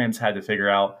programs had to figure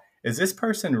out, is this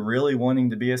person really wanting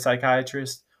to be a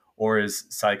psychiatrist, or is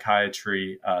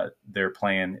psychiatry their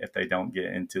plan if they don't get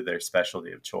into their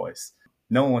specialty of choice?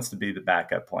 No one wants to be the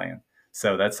backup plan.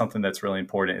 So that's something that's really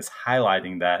important, is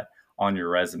highlighting that on your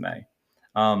resume.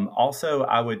 Also,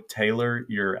 I would tailor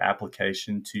your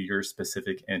application to your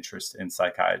specific interest in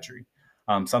psychiatry.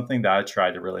 Something that I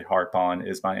try to really harp on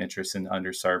is my interest in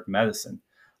underserved medicine.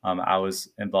 I was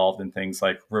involved in things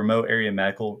like remote area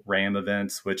medical RAM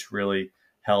events, which really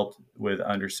helped with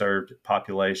underserved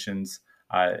populations.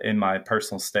 In my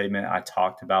personal statement, I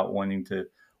talked about wanting to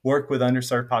work with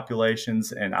underserved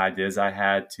populations and ideas I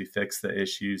had to fix the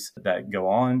issues that go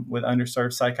on with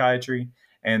underserved psychiatry.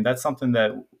 And that's something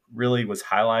that really was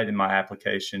highlighted in my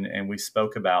application and we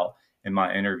spoke about in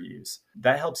my interviews.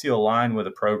 That helps you align with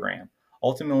a program.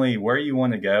 Ultimately, where you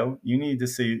want to go, you need to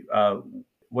see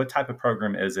what type of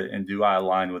program is it and do I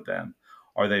align with them?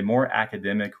 Are they more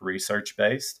academic research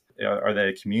based? Are they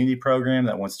a community program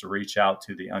that wants to reach out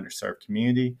to the underserved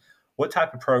community? What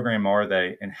type of program are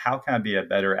they and how can I be a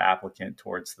better applicant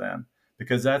towards them?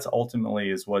 Because that's ultimately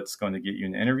is what's going to get you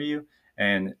an interview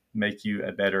and make you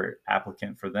a better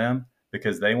applicant for them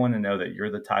because they want to know that you're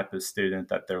the type of student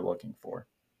that they're looking for.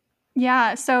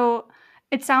 Yeah, so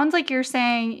it sounds like you're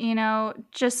saying,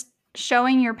 just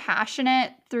showing you're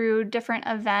passionate through different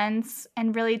events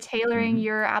and really tailoring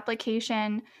your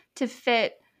application to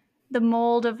fit the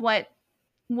mold of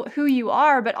who you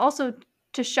are, but also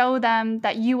to show them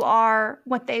that you are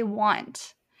what they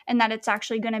want and that it's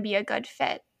actually going to be a good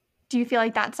fit. Do you feel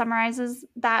like that summarizes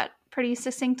that pretty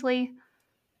succinctly?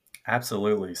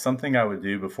 Absolutely. Something I would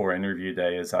do before interview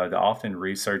day is I'd often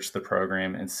research the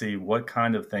program and see what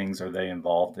kind of things are they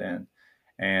involved in.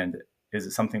 And is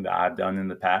it something that I've done in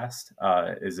the past?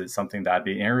 Is it something that I'd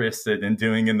be interested in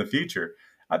doing in the future?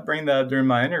 I'd bring that up during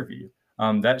my interview.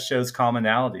 That shows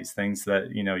commonalities, things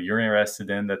that you're interested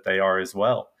in that they are as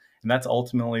well. And that's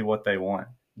ultimately what they want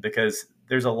because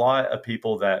there's a lot of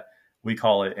people that we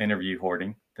call it interview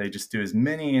hoarding. They just do as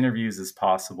many interviews as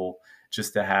possible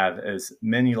just to have as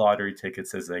many lottery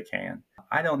tickets as they can.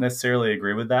 I don't necessarily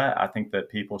agree with that. I think that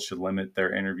people should limit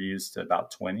their interviews to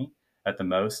about 20 at the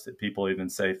most. People even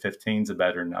say 15 is a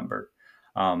better number.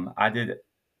 I did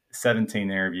 17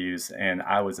 interviews, and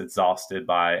I was exhausted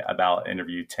by about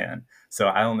interview 10. So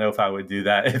I don't know if I would do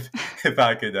that if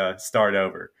I could start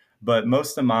over. But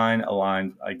most of mine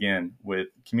aligned, again, with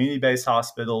community-based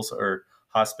hospitals or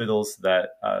hospitals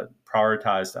that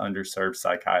prioritized underserved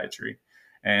psychiatry.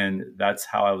 And that's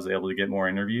how I was able to get more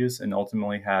interviews and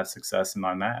ultimately have success in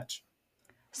my match.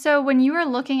 So when you were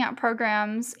looking at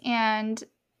programs and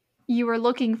you were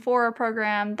looking for a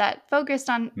program that focused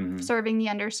on serving the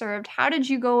underserved, how did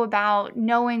you go about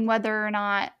knowing whether or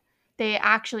not they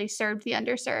actually served the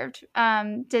underserved?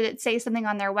 Did it say something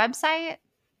on their website?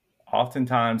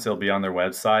 Oftentimes they'll be on their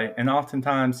website, and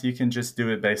oftentimes you can just do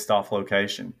it based off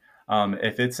location.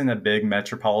 If it's in a big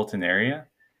metropolitan area,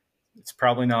 it's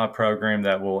probably not a program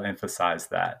that will emphasize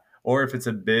that. Or if it's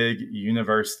a big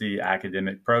university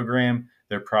academic program,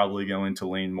 they're probably going to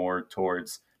lean more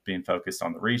towards being focused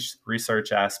on the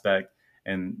research aspect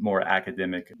and more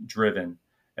academic driven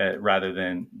rather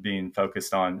than being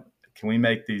focused on, can we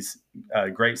make these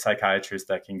great psychiatrists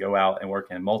that can go out and work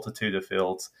in a multitude of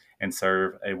fields and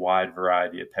serve a wide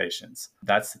variety of patients.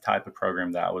 That's the type of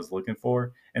program that I was looking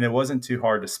for. And it wasn't too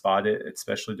hard to spot it,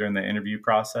 especially during the interview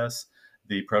process.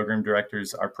 The program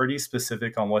directors are pretty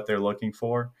specific on what they're looking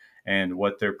for and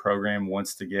what their program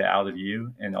wants to get out of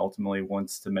you and ultimately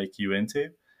wants to make you into.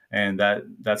 And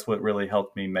that's what really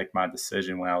helped me make my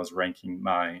decision when I was ranking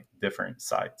my different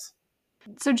sites.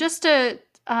 So just to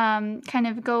kind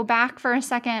of go back for a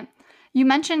second, you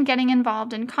mentioned getting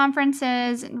involved in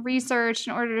conferences and research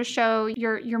in order to show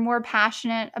you're more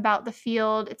passionate about the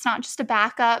field. It's not just a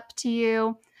backup to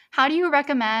you. How do you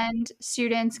recommend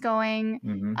students going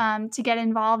to get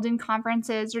involved in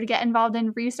conferences or to get involved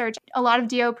in research? A lot of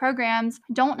DO programs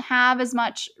don't have as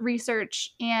much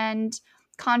research and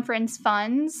conference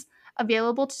funds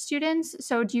available to students.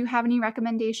 So do you have any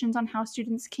recommendations on how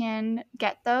students can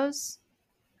get those?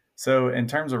 So in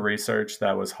terms of research,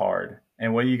 that was hard.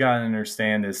 And what you got to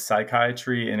understand is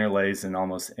psychiatry interlays in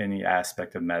almost any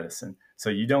aspect of medicine. So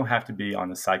you don't have to be on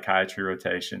the psychiatry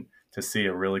rotation to see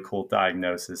a really cool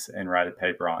diagnosis and write a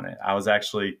paper on it. I was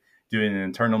actually doing an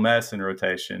internal medicine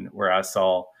rotation where I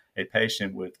saw a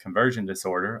patient with conversion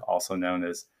disorder, also known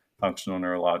as functional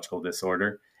neurological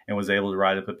disorder, and was able to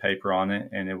write up a paper on it.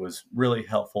 And it was really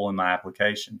helpful in my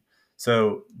application.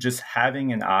 So just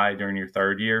having an eye during your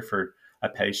third year for a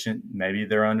patient, maybe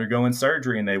they're undergoing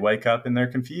surgery and they wake up and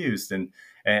they're confused. And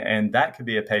that could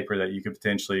be a paper that you could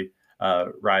potentially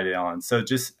write it on. So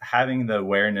just having the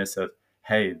awareness of,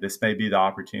 hey, this may be the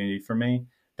opportunity for me.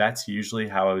 That's usually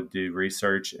how I would do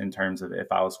research in terms of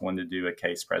if I was wanting to do a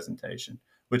case presentation,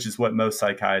 which is what most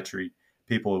psychiatry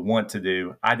people would want to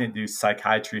do. I didn't do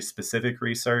psychiatry specific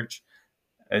research.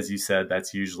 As you said,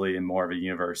 that's usually in more of a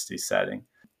university setting.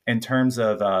 In terms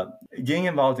of getting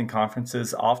involved in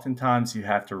conferences, oftentimes you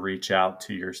have to reach out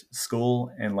to your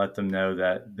school and let them know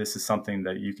that this is something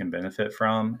that you can benefit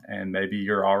from. And maybe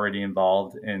you're already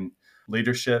involved in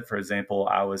leadership. For example,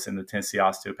 I was in the Tennessee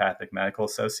Osteopathic Medical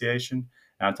Association,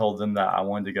 and I told them that I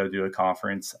wanted to go do a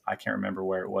conference. I can't remember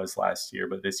where it was last year,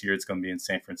 but this year it's going to be in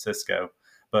San Francisco.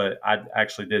 But I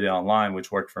actually did it online,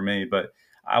 which worked for me. But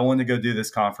I wanted to go do this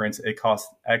conference. It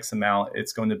costs X amount.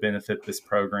 It's going to benefit this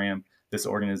program, this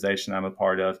organization I'm a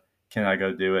part of. Can I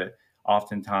go do it?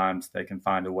 Oftentimes they can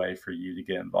find a way for you to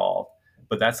get involved.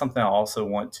 But that's something I also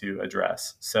want to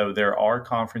address. So there are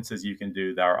conferences you can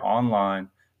do that are online,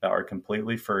 that are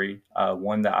completely free.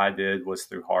 One that I did was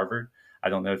through Harvard. I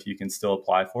don't know if you can still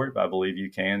apply for it, but I believe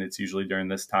you can. It's usually during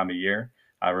this time of year.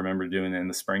 I remember doing it in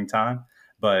the springtime,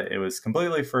 but it was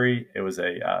completely free. It was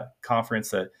a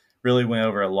conference that really went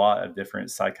over a lot of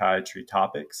different psychiatry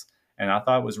topics. And I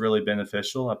thought it was really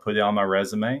beneficial. I put it on my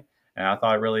resume, and I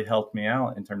thought it really helped me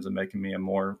out in terms of making me a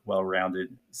more well-rounded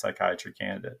psychiatry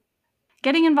candidate.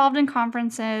 Getting involved in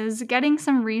conferences, getting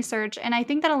some research, and I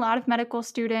think that a lot of medical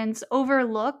students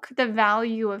overlook the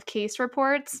value of case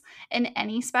reports in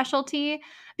any specialty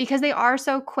because they are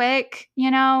so quick.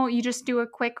 You just do a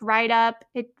quick write-up.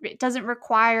 It doesn't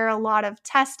require a lot of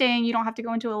testing. You don't have to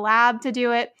go into a lab to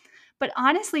do it. But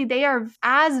honestly, they are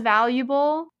as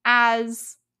valuable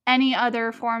as any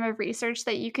other form of research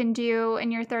that you can do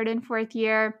in your third and fourth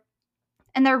year.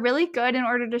 And they're really good in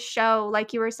order to show,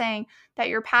 like you were saying, that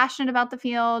you're passionate about the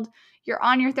field. You're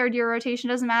on your third year rotation.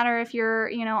 Doesn't matter if you're,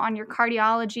 on your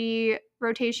cardiology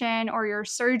rotation or your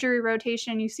surgery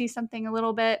rotation, you see something a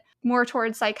little bit more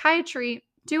towards psychiatry,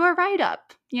 do a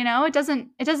write-up. It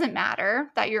doesn't matter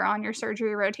that you're on your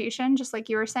surgery rotation, just like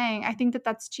you were saying. I think that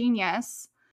that's genius.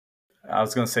 I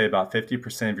was going to say about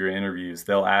 50% of your interviews,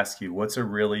 they'll ask you, what's a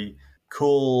really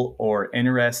cool or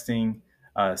interesting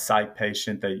psych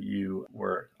patient that you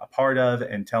were a part of,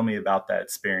 and tell me about that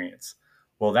experience.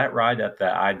 Well, that write-up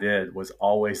that I did was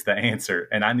always the answer.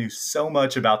 And I knew so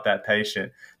much about that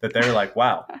patient that they were like,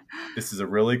 wow, this is a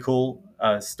really cool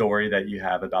story that you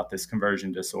have about this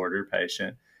conversion disorder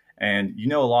patient. And you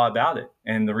know a lot about it.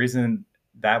 And the reason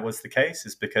that was the case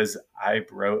is because I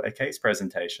wrote a case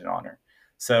presentation on her.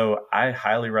 So I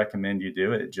highly recommend you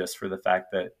do it just for the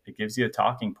fact that it gives you a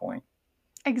talking point.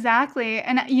 Exactly.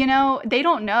 And, they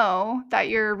don't know that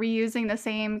you're reusing the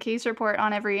same case report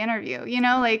on every interview.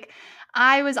 Like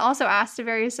I was also asked a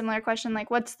very similar question, like,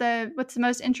 what's the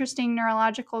most interesting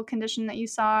neurological condition that you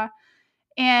saw?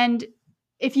 And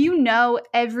if you know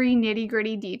every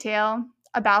nitty-gritty detail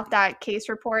about that case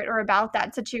report or about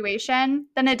that situation,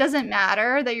 then it doesn't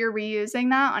matter that you're reusing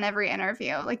that on every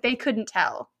interview. Like they couldn't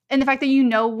tell. And the fact that you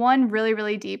know one really,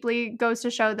 really deeply goes to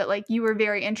show that like you were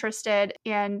very interested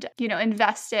and,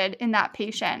 invested in that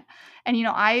patient. And,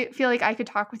 I feel like I could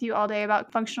talk with you all day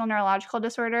about functional neurological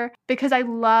disorder because I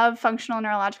love functional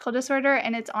neurological disorder.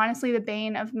 And it's honestly the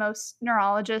bane of most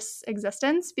neurologists'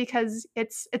 existence because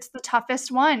it's the toughest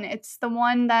one. It's the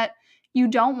one that you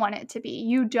don't want it to be.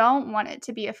 You don't want it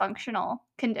to be a functional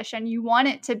condition. You want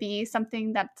it to be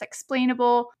something that's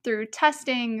explainable through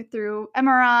testing, through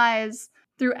MRIs,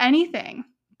 through anything.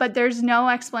 But there's no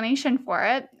explanation for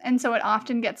it. And so it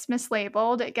often gets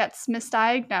mislabeled, it gets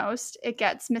misdiagnosed, it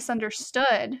gets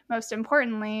misunderstood. Most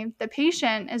importantly, the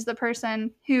patient is the person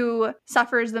who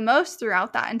suffers the most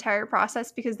throughout that entire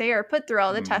process because they are put through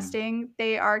all the testing.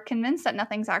 They are convinced that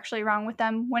nothing's actually wrong with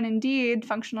them when indeed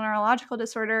functional neurological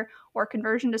disorder or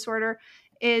conversion disorder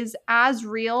is as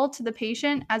real to the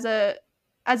patient as a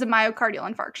myocardial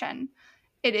infarction.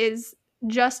 It is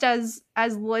just as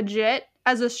legit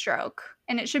as a stroke,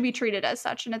 and it should be treated as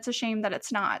such, and it's a shame that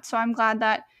it's not. So I'm glad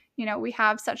that we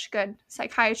have such good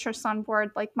psychiatrists on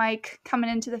board like Mike coming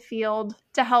into the field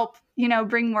to help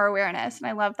bring more awareness, and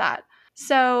I love that.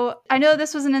 So I know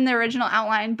this wasn't in the original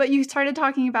outline, but you started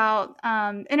talking about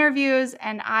interviews,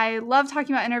 and I love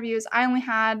talking about interviews. I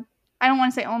don't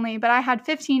want to say only, but I had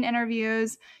 15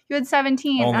 interviews. You had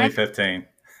 17. Only 15.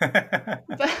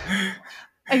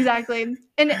 Exactly.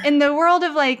 In the world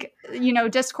of like,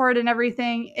 Discord and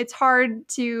everything, it's hard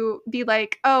to be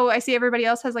like, oh, I see everybody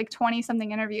else has like 20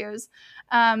 something interviews.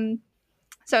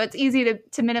 So it's easy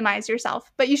to minimize yourself,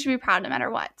 but you should be proud no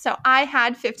matter what. So I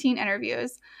had 15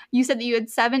 interviews. You said that you had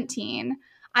 17.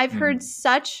 I've heard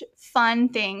such fun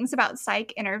things about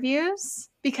psych interviews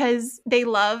because they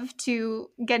love to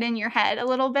get in your head a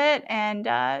little bit and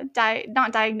not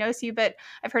diagnose you, but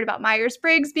I've heard about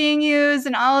Myers-Briggs being used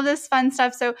and all of this fun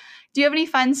stuff. So do you have any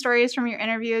fun stories from your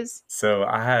interviews? So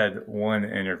I had one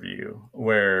interview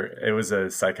where it was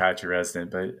a psychiatry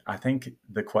resident, but I think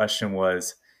the question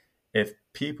was, if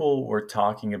people were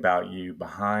talking about you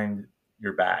behind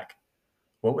your back,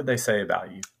 what would they say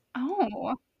about you?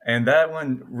 Oh. And that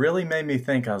one really made me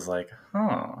think. I was like,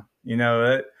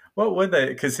 what would they?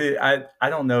 Because I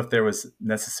don't know if there was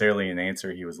necessarily an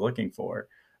answer he was looking for,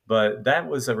 but that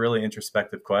was a really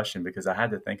introspective question because I had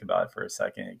to think about it for a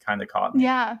second. It kind of caught me.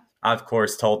 Yeah. I, of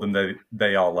course, told them that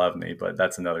they all love me, but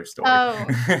that's another story. Oh,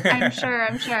 I'm sure.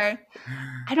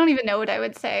 I don't even know what I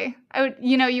would say. I would,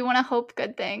 you want to hope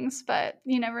good things, but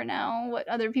you never know what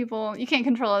you can't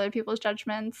control other people's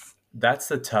judgments. That's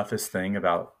the toughest thing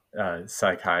about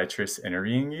psychiatrists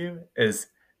interviewing you is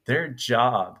their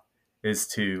job is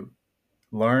to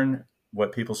learn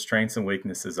what people's strengths and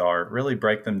weaknesses are, really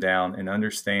break them down and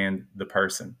understand the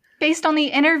person. Based on the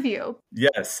interview.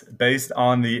 Yes, based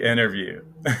on the interview.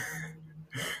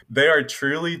 They are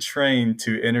truly trained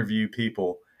to interview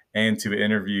people and to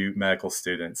interview medical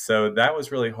students. So that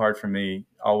was really hard for me,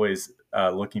 always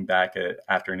looking back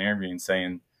after an interview and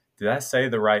saying, did I say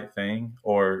the right thing?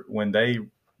 Or when they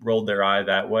rolled their eye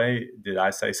that way, did I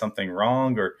say something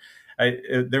wrong? Or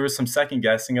there was some second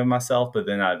guessing of myself, but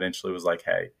then I eventually was like,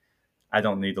 hey, I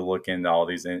don't need to look into all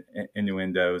these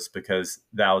innuendos because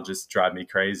that'll just drive me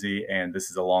crazy. And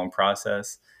this is a long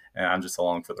process and I'm just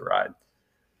along for the ride.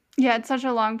 Yeah, it's such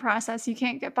a long process. You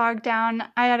can't get bogged down.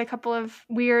 I had a couple of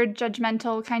weird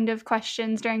judgmental kind of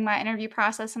questions during my interview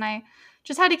process, and I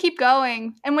just had to keep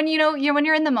going. And when when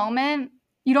you're in the moment,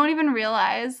 you don't even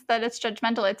realize that it's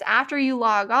judgmental. It's after you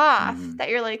log off that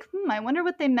you're like, I wonder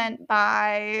what they meant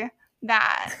by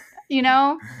that.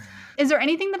 Is there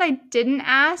anything that I didn't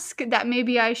ask that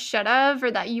maybe I should have or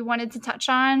that you wanted to touch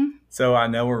on? So I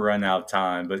know we're running out of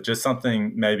time, but just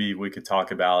something maybe we could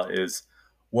talk about is,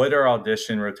 what are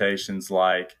audition rotations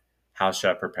like? How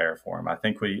should I prepare for them? I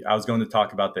was going to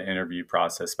talk about the interview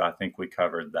process, but I think we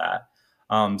covered that.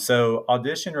 So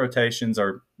audition rotations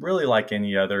are really like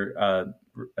any other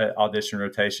audition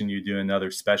rotation you do in another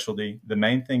specialty. The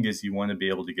main thing is you want to be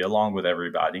able to get along with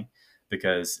everybody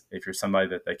because if you're somebody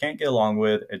that they can't get along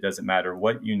with, it doesn't matter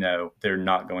what you know, they're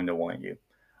not going to want you.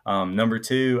 Number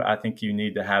two, I think you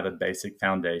need to have a basic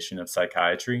foundation of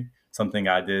psychiatry. Something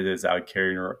I did is I would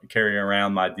carry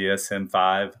around my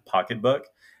DSM-5 pocketbook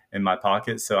in my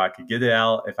pocket so I could get it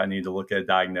out if I need to look at a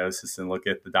diagnosis and look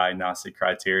at the diagnostic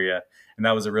criteria. And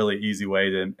that was a really easy way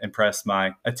to impress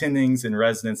my attendings and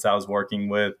residents I was working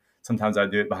with. Sometimes I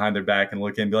do it behind their back and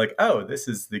look in and be like, oh, this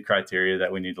is the criteria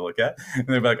that we need to look at. And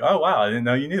they're like, oh, wow, I didn't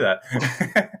know you knew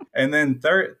that. And then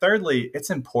thirdly, it's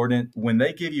important when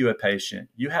they give you a patient,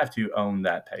 you have to own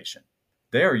that patient.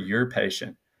 They are your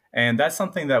patient. And that's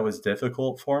something that was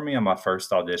difficult for me on my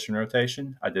first audition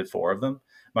rotation. I did 4 of them.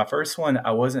 My first one,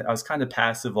 I was kind of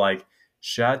passive, like,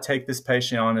 should I take this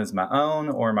patient on as my own,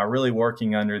 or am I really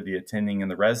working under the attending and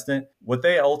the resident? What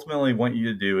they ultimately want you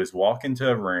to do is walk into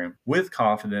a room with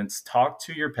confidence, talk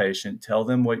to your patient, tell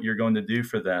them what you're going to do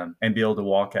for them, and be able to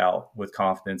walk out with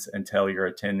confidence and tell your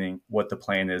attending what the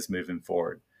plan is moving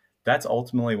forward. That's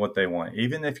ultimately what they want.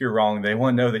 Even if you're wrong, they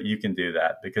want to know that you can do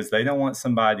that, because they don't want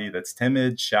somebody that's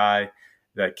timid, shy,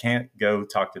 that can't go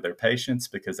talk to their patients,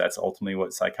 because that's ultimately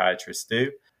what psychiatrists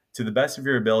do. To the best of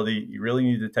your ability, you really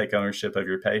need to take ownership of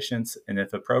your patients. And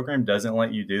if a program doesn't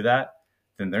let you do that,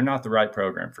 then they're not the right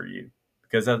program for you,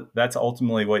 because that's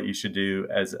ultimately what you should do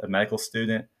as a medical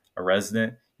student, a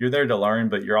resident. You're there to learn,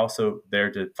 but you're also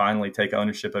there to finally take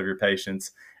ownership of your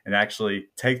patients and actually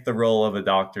take the role of a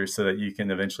doctor so that you can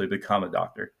eventually become a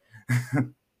doctor.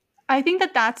 I think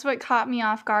that that's what caught me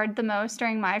off guard the most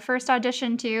during my first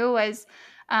audition too, was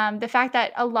the fact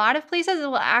that a lot of places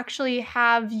will actually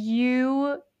have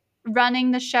you running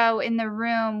the show in the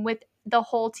room with the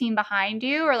whole team behind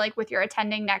you, or like with your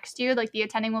attending next to you. Like the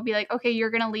attending will be like, okay, you're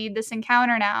going to lead this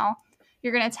encounter now.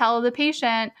 You're going to tell the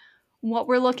patient what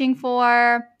we're looking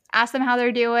for, ask them how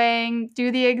they're doing,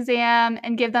 do the exam,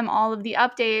 and give them all of the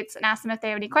updates and ask them if they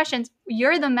have any questions.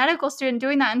 You're the medical student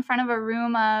doing that in front of a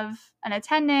room of an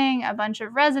attending, a bunch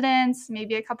of residents,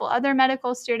 maybe a couple other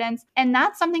medical students. And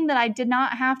that's something that I did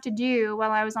not have to do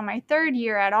while I was on my 3rd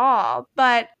year at all.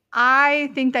 But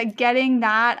I think that getting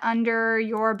that under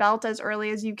your belt as early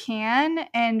as you can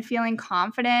and feeling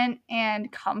confident and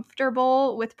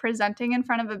comfortable with presenting in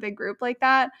front of a big group like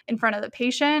that, in front of the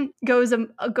patient, goes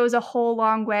a whole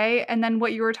long way. And then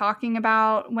what you were talking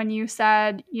about when you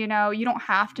said, you don't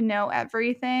have to know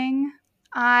everything.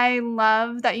 I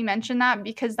love that you mentioned that,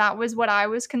 because that was what I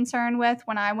was concerned with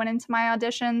when I went into my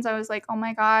auditions. I was like, oh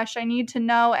my gosh, I need to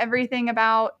know everything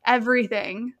about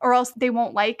everything or else they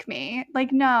won't like me.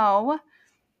 Like, no,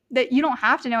 that you don't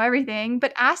have to know everything,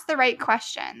 but ask the right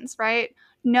questions, right?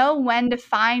 Know when to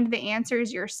find the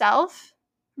answers yourself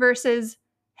versus,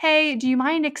 hey, do you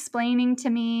mind explaining to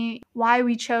me why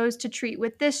we chose to treat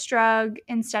with this drug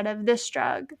instead of this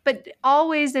drug? But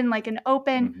always in like an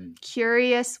open,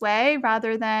 curious way,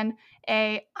 rather than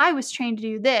I was trained to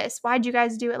do this. Why'd you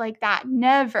guys do it like that?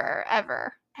 Never,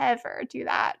 ever, ever do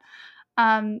that.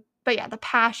 But yeah,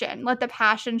 let the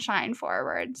passion shine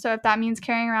forward. So if that means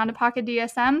carrying around a pocket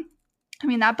DSM, I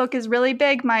mean, that book is really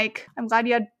big, Mike. I'm glad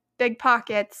you had big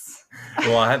pockets.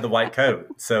 Well, I had the white coat,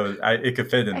 so it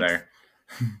could fit in there.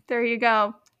 There you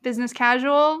go. Business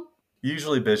casual?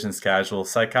 Usually business casual.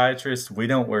 Psychiatrists, we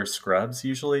don't wear scrubs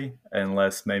usually,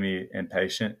 unless maybe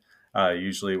inpatient.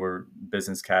 Usually we're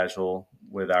business casual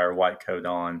with our white coat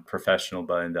on, professional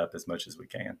buttoned up as much as we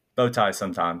can. Bow tie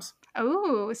sometimes.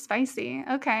 Oh, spicy.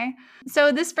 Okay.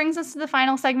 So this brings us to the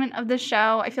final segment of the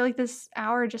show. I feel like this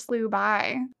hour just flew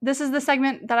by. This is the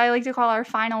segment that I like to call our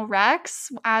final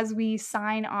Rex as we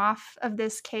sign off of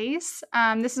this case.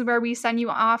 This is where we send you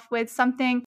off with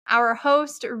something our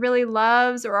host really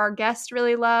loves or our guest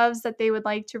really loves that they would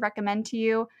like to recommend to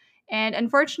you. And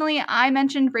unfortunately, I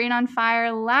mentioned Brain on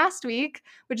Fire last week,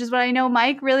 which is what I know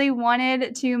Mike really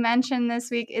wanted to mention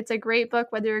this week. It's a great book,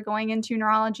 whether you're going into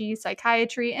neurology,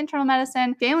 psychiatry, internal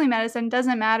medicine, family medicine,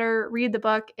 doesn't matter. Read the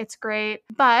book. It's great.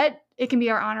 But it can be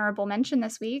our honorable mention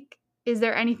this week. Is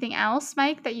there anything else,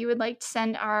 Mike, that you would like to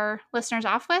send our listeners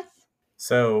off with?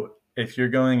 So if you're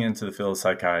going into the field of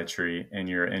psychiatry and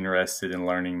you're interested in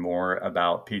learning more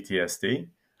about PTSD,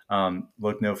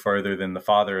 look no further than the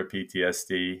father of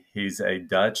PTSD. He's a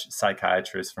Dutch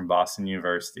psychiatrist from Boston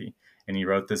University, and he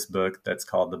wrote this book that's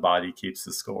called The Body Keeps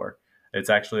the Score. It's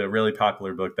actually a really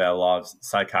popular book that a lot of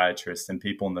psychiatrists and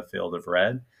people in the field have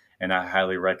read, and I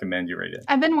highly recommend you read it.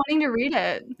 I've been wanting to read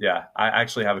it. Yeah, I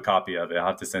actually have a copy of it. I'll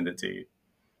have to send it to you.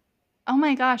 Oh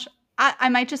my gosh. I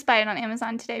might just buy it on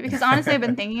Amazon today, because honestly, I've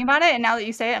been thinking about it. And now that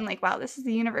you say it, I'm like, wow, this is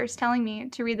the universe telling me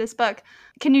to read this book.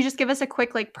 Can you just give us a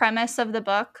quick premise of the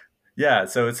book? Yeah,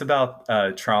 so it's about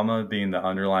trauma being the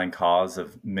underlying cause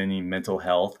of many mental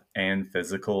health and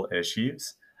physical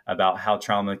issues, about how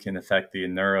trauma can affect the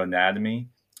neuroanatomy,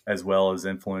 as well as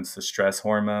influence the stress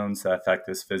hormones that affect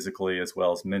us physically as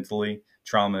well as mentally.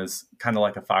 Trauma is kind of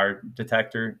like a fire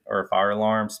detector or a fire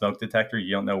alarm, smoke detector.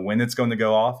 You don't know when it's going to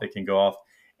go off. It can go off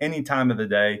any time of the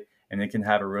day, and it can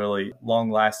have a really long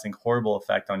lasting, horrible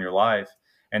effect on your life,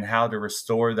 and how to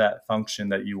restore that function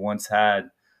that you once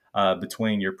had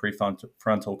between your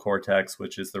prefrontal cortex,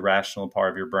 which is the rational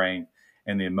part of your brain,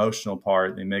 and the emotional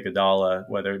part, the amygdala,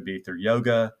 whether it be through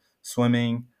yoga,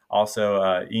 swimming, also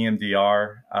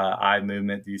EMDR, eye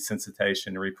movement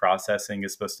desensitization, reprocessing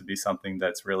is supposed to be something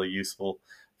that's really useful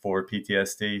for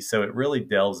PTSD. So it really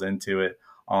delves into it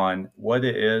on what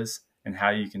it is and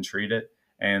how you can treat it.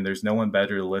 And there's no one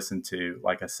better to listen to,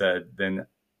 like I said, than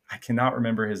I cannot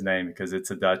remember his name because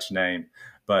it's a Dutch name.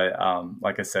 But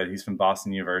like I said, he's from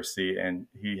Boston University, and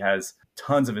he has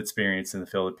tons of experience in the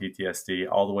field of PTSD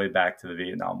all the way back to the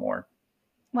Vietnam War.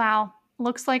 Wow.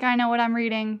 Looks like I know what I'm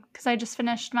reading because I just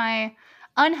finished my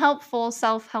unhelpful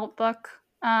self-help book.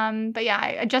 But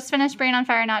yeah, I just finished Brain on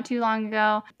Fire not too long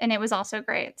ago, and it was also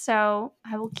great. So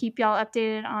I will keep y'all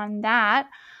updated on that.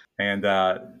 And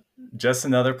just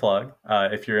another plug,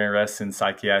 if you're interested in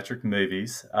psychiatric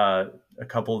movies, a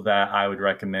couple that I would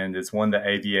recommend is one, The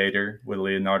Aviator with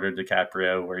Leonardo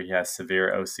DiCaprio, where he has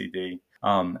severe OCD.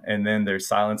 And then there's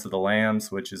Silence of the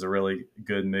Lambs, which is a really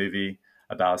good movie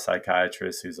about a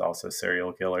psychiatrist who's also a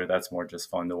serial killer. That's more just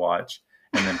fun to watch.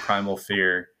 And then Primal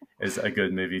Fear is a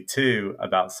good movie too,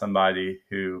 about somebody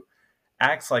who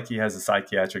acts like he has a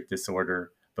psychiatric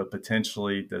disorder, but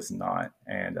potentially does not.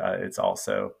 And it's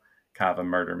also kind of a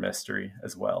murder mystery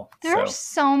as well. There are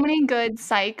so many good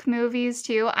psych movies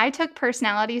too. I took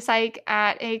personality psych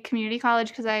at a community college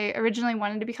because I originally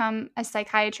wanted to become a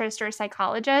psychiatrist or a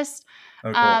psychologist.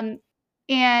 Cool.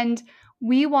 And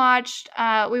we watched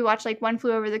like One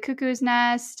Flew Over the Cuckoo's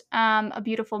Nest, A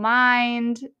Beautiful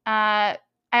Mind. I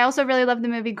also really love the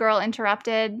movie Girl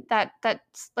Interrupted that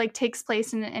like takes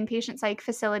place in an inpatient psych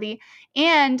facility.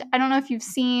 And I don't know if you've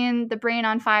seen the Brain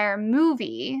on Fire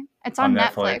movie. It's on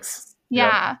Netflix.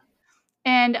 Yeah. Yep.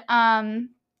 And I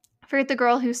forget the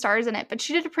girl who stars in it, but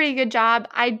she did a pretty good job.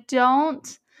 I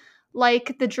don't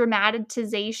like the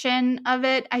dramatization of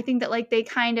it. I think that like they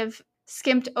kind of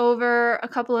skimped over a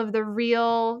couple of the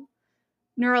real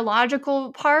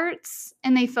neurological parts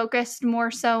and they focused more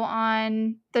so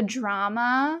on the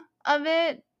drama of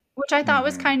it, which I thought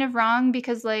was kind of wrong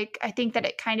because like I think that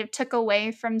it kind of took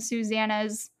away from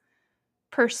Susanna's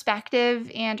perspective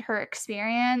and her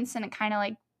experience, and it kind of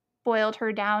like boiled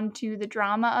her down to the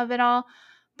drama of it all.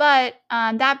 But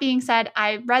that being said,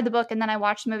 I read the book and then I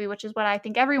watched the movie, which is what I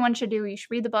think everyone should do. You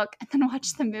should read the book and then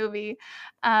watch the movie.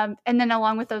 And then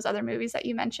along with those other movies that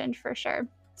you mentioned for sure.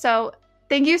 So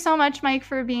thank you so much, Mike,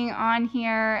 for being on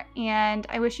here. And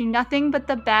I wish you nothing but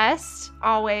the best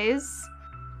always.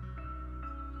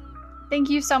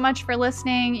 Thank you so much for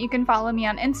listening. You can follow me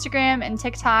on Instagram and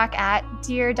TikTok at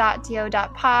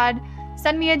dear.do.pod.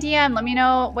 Send me a DM. Let me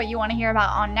know what you want to hear about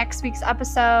on next week's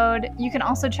episode. You can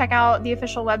also check out the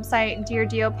official website,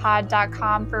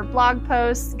 deardopod.com, for blog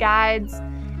posts, guides,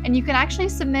 and you can actually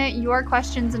submit your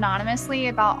questions anonymously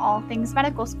about all things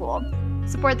medical school.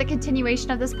 Support the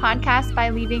continuation of this podcast by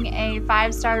leaving a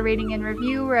 5-star rating and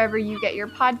review wherever you get your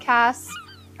podcasts.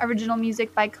 Original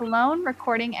music by Cologne,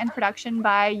 recording and production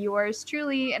by yours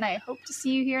truly, and I hope to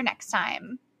see you here next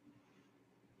time.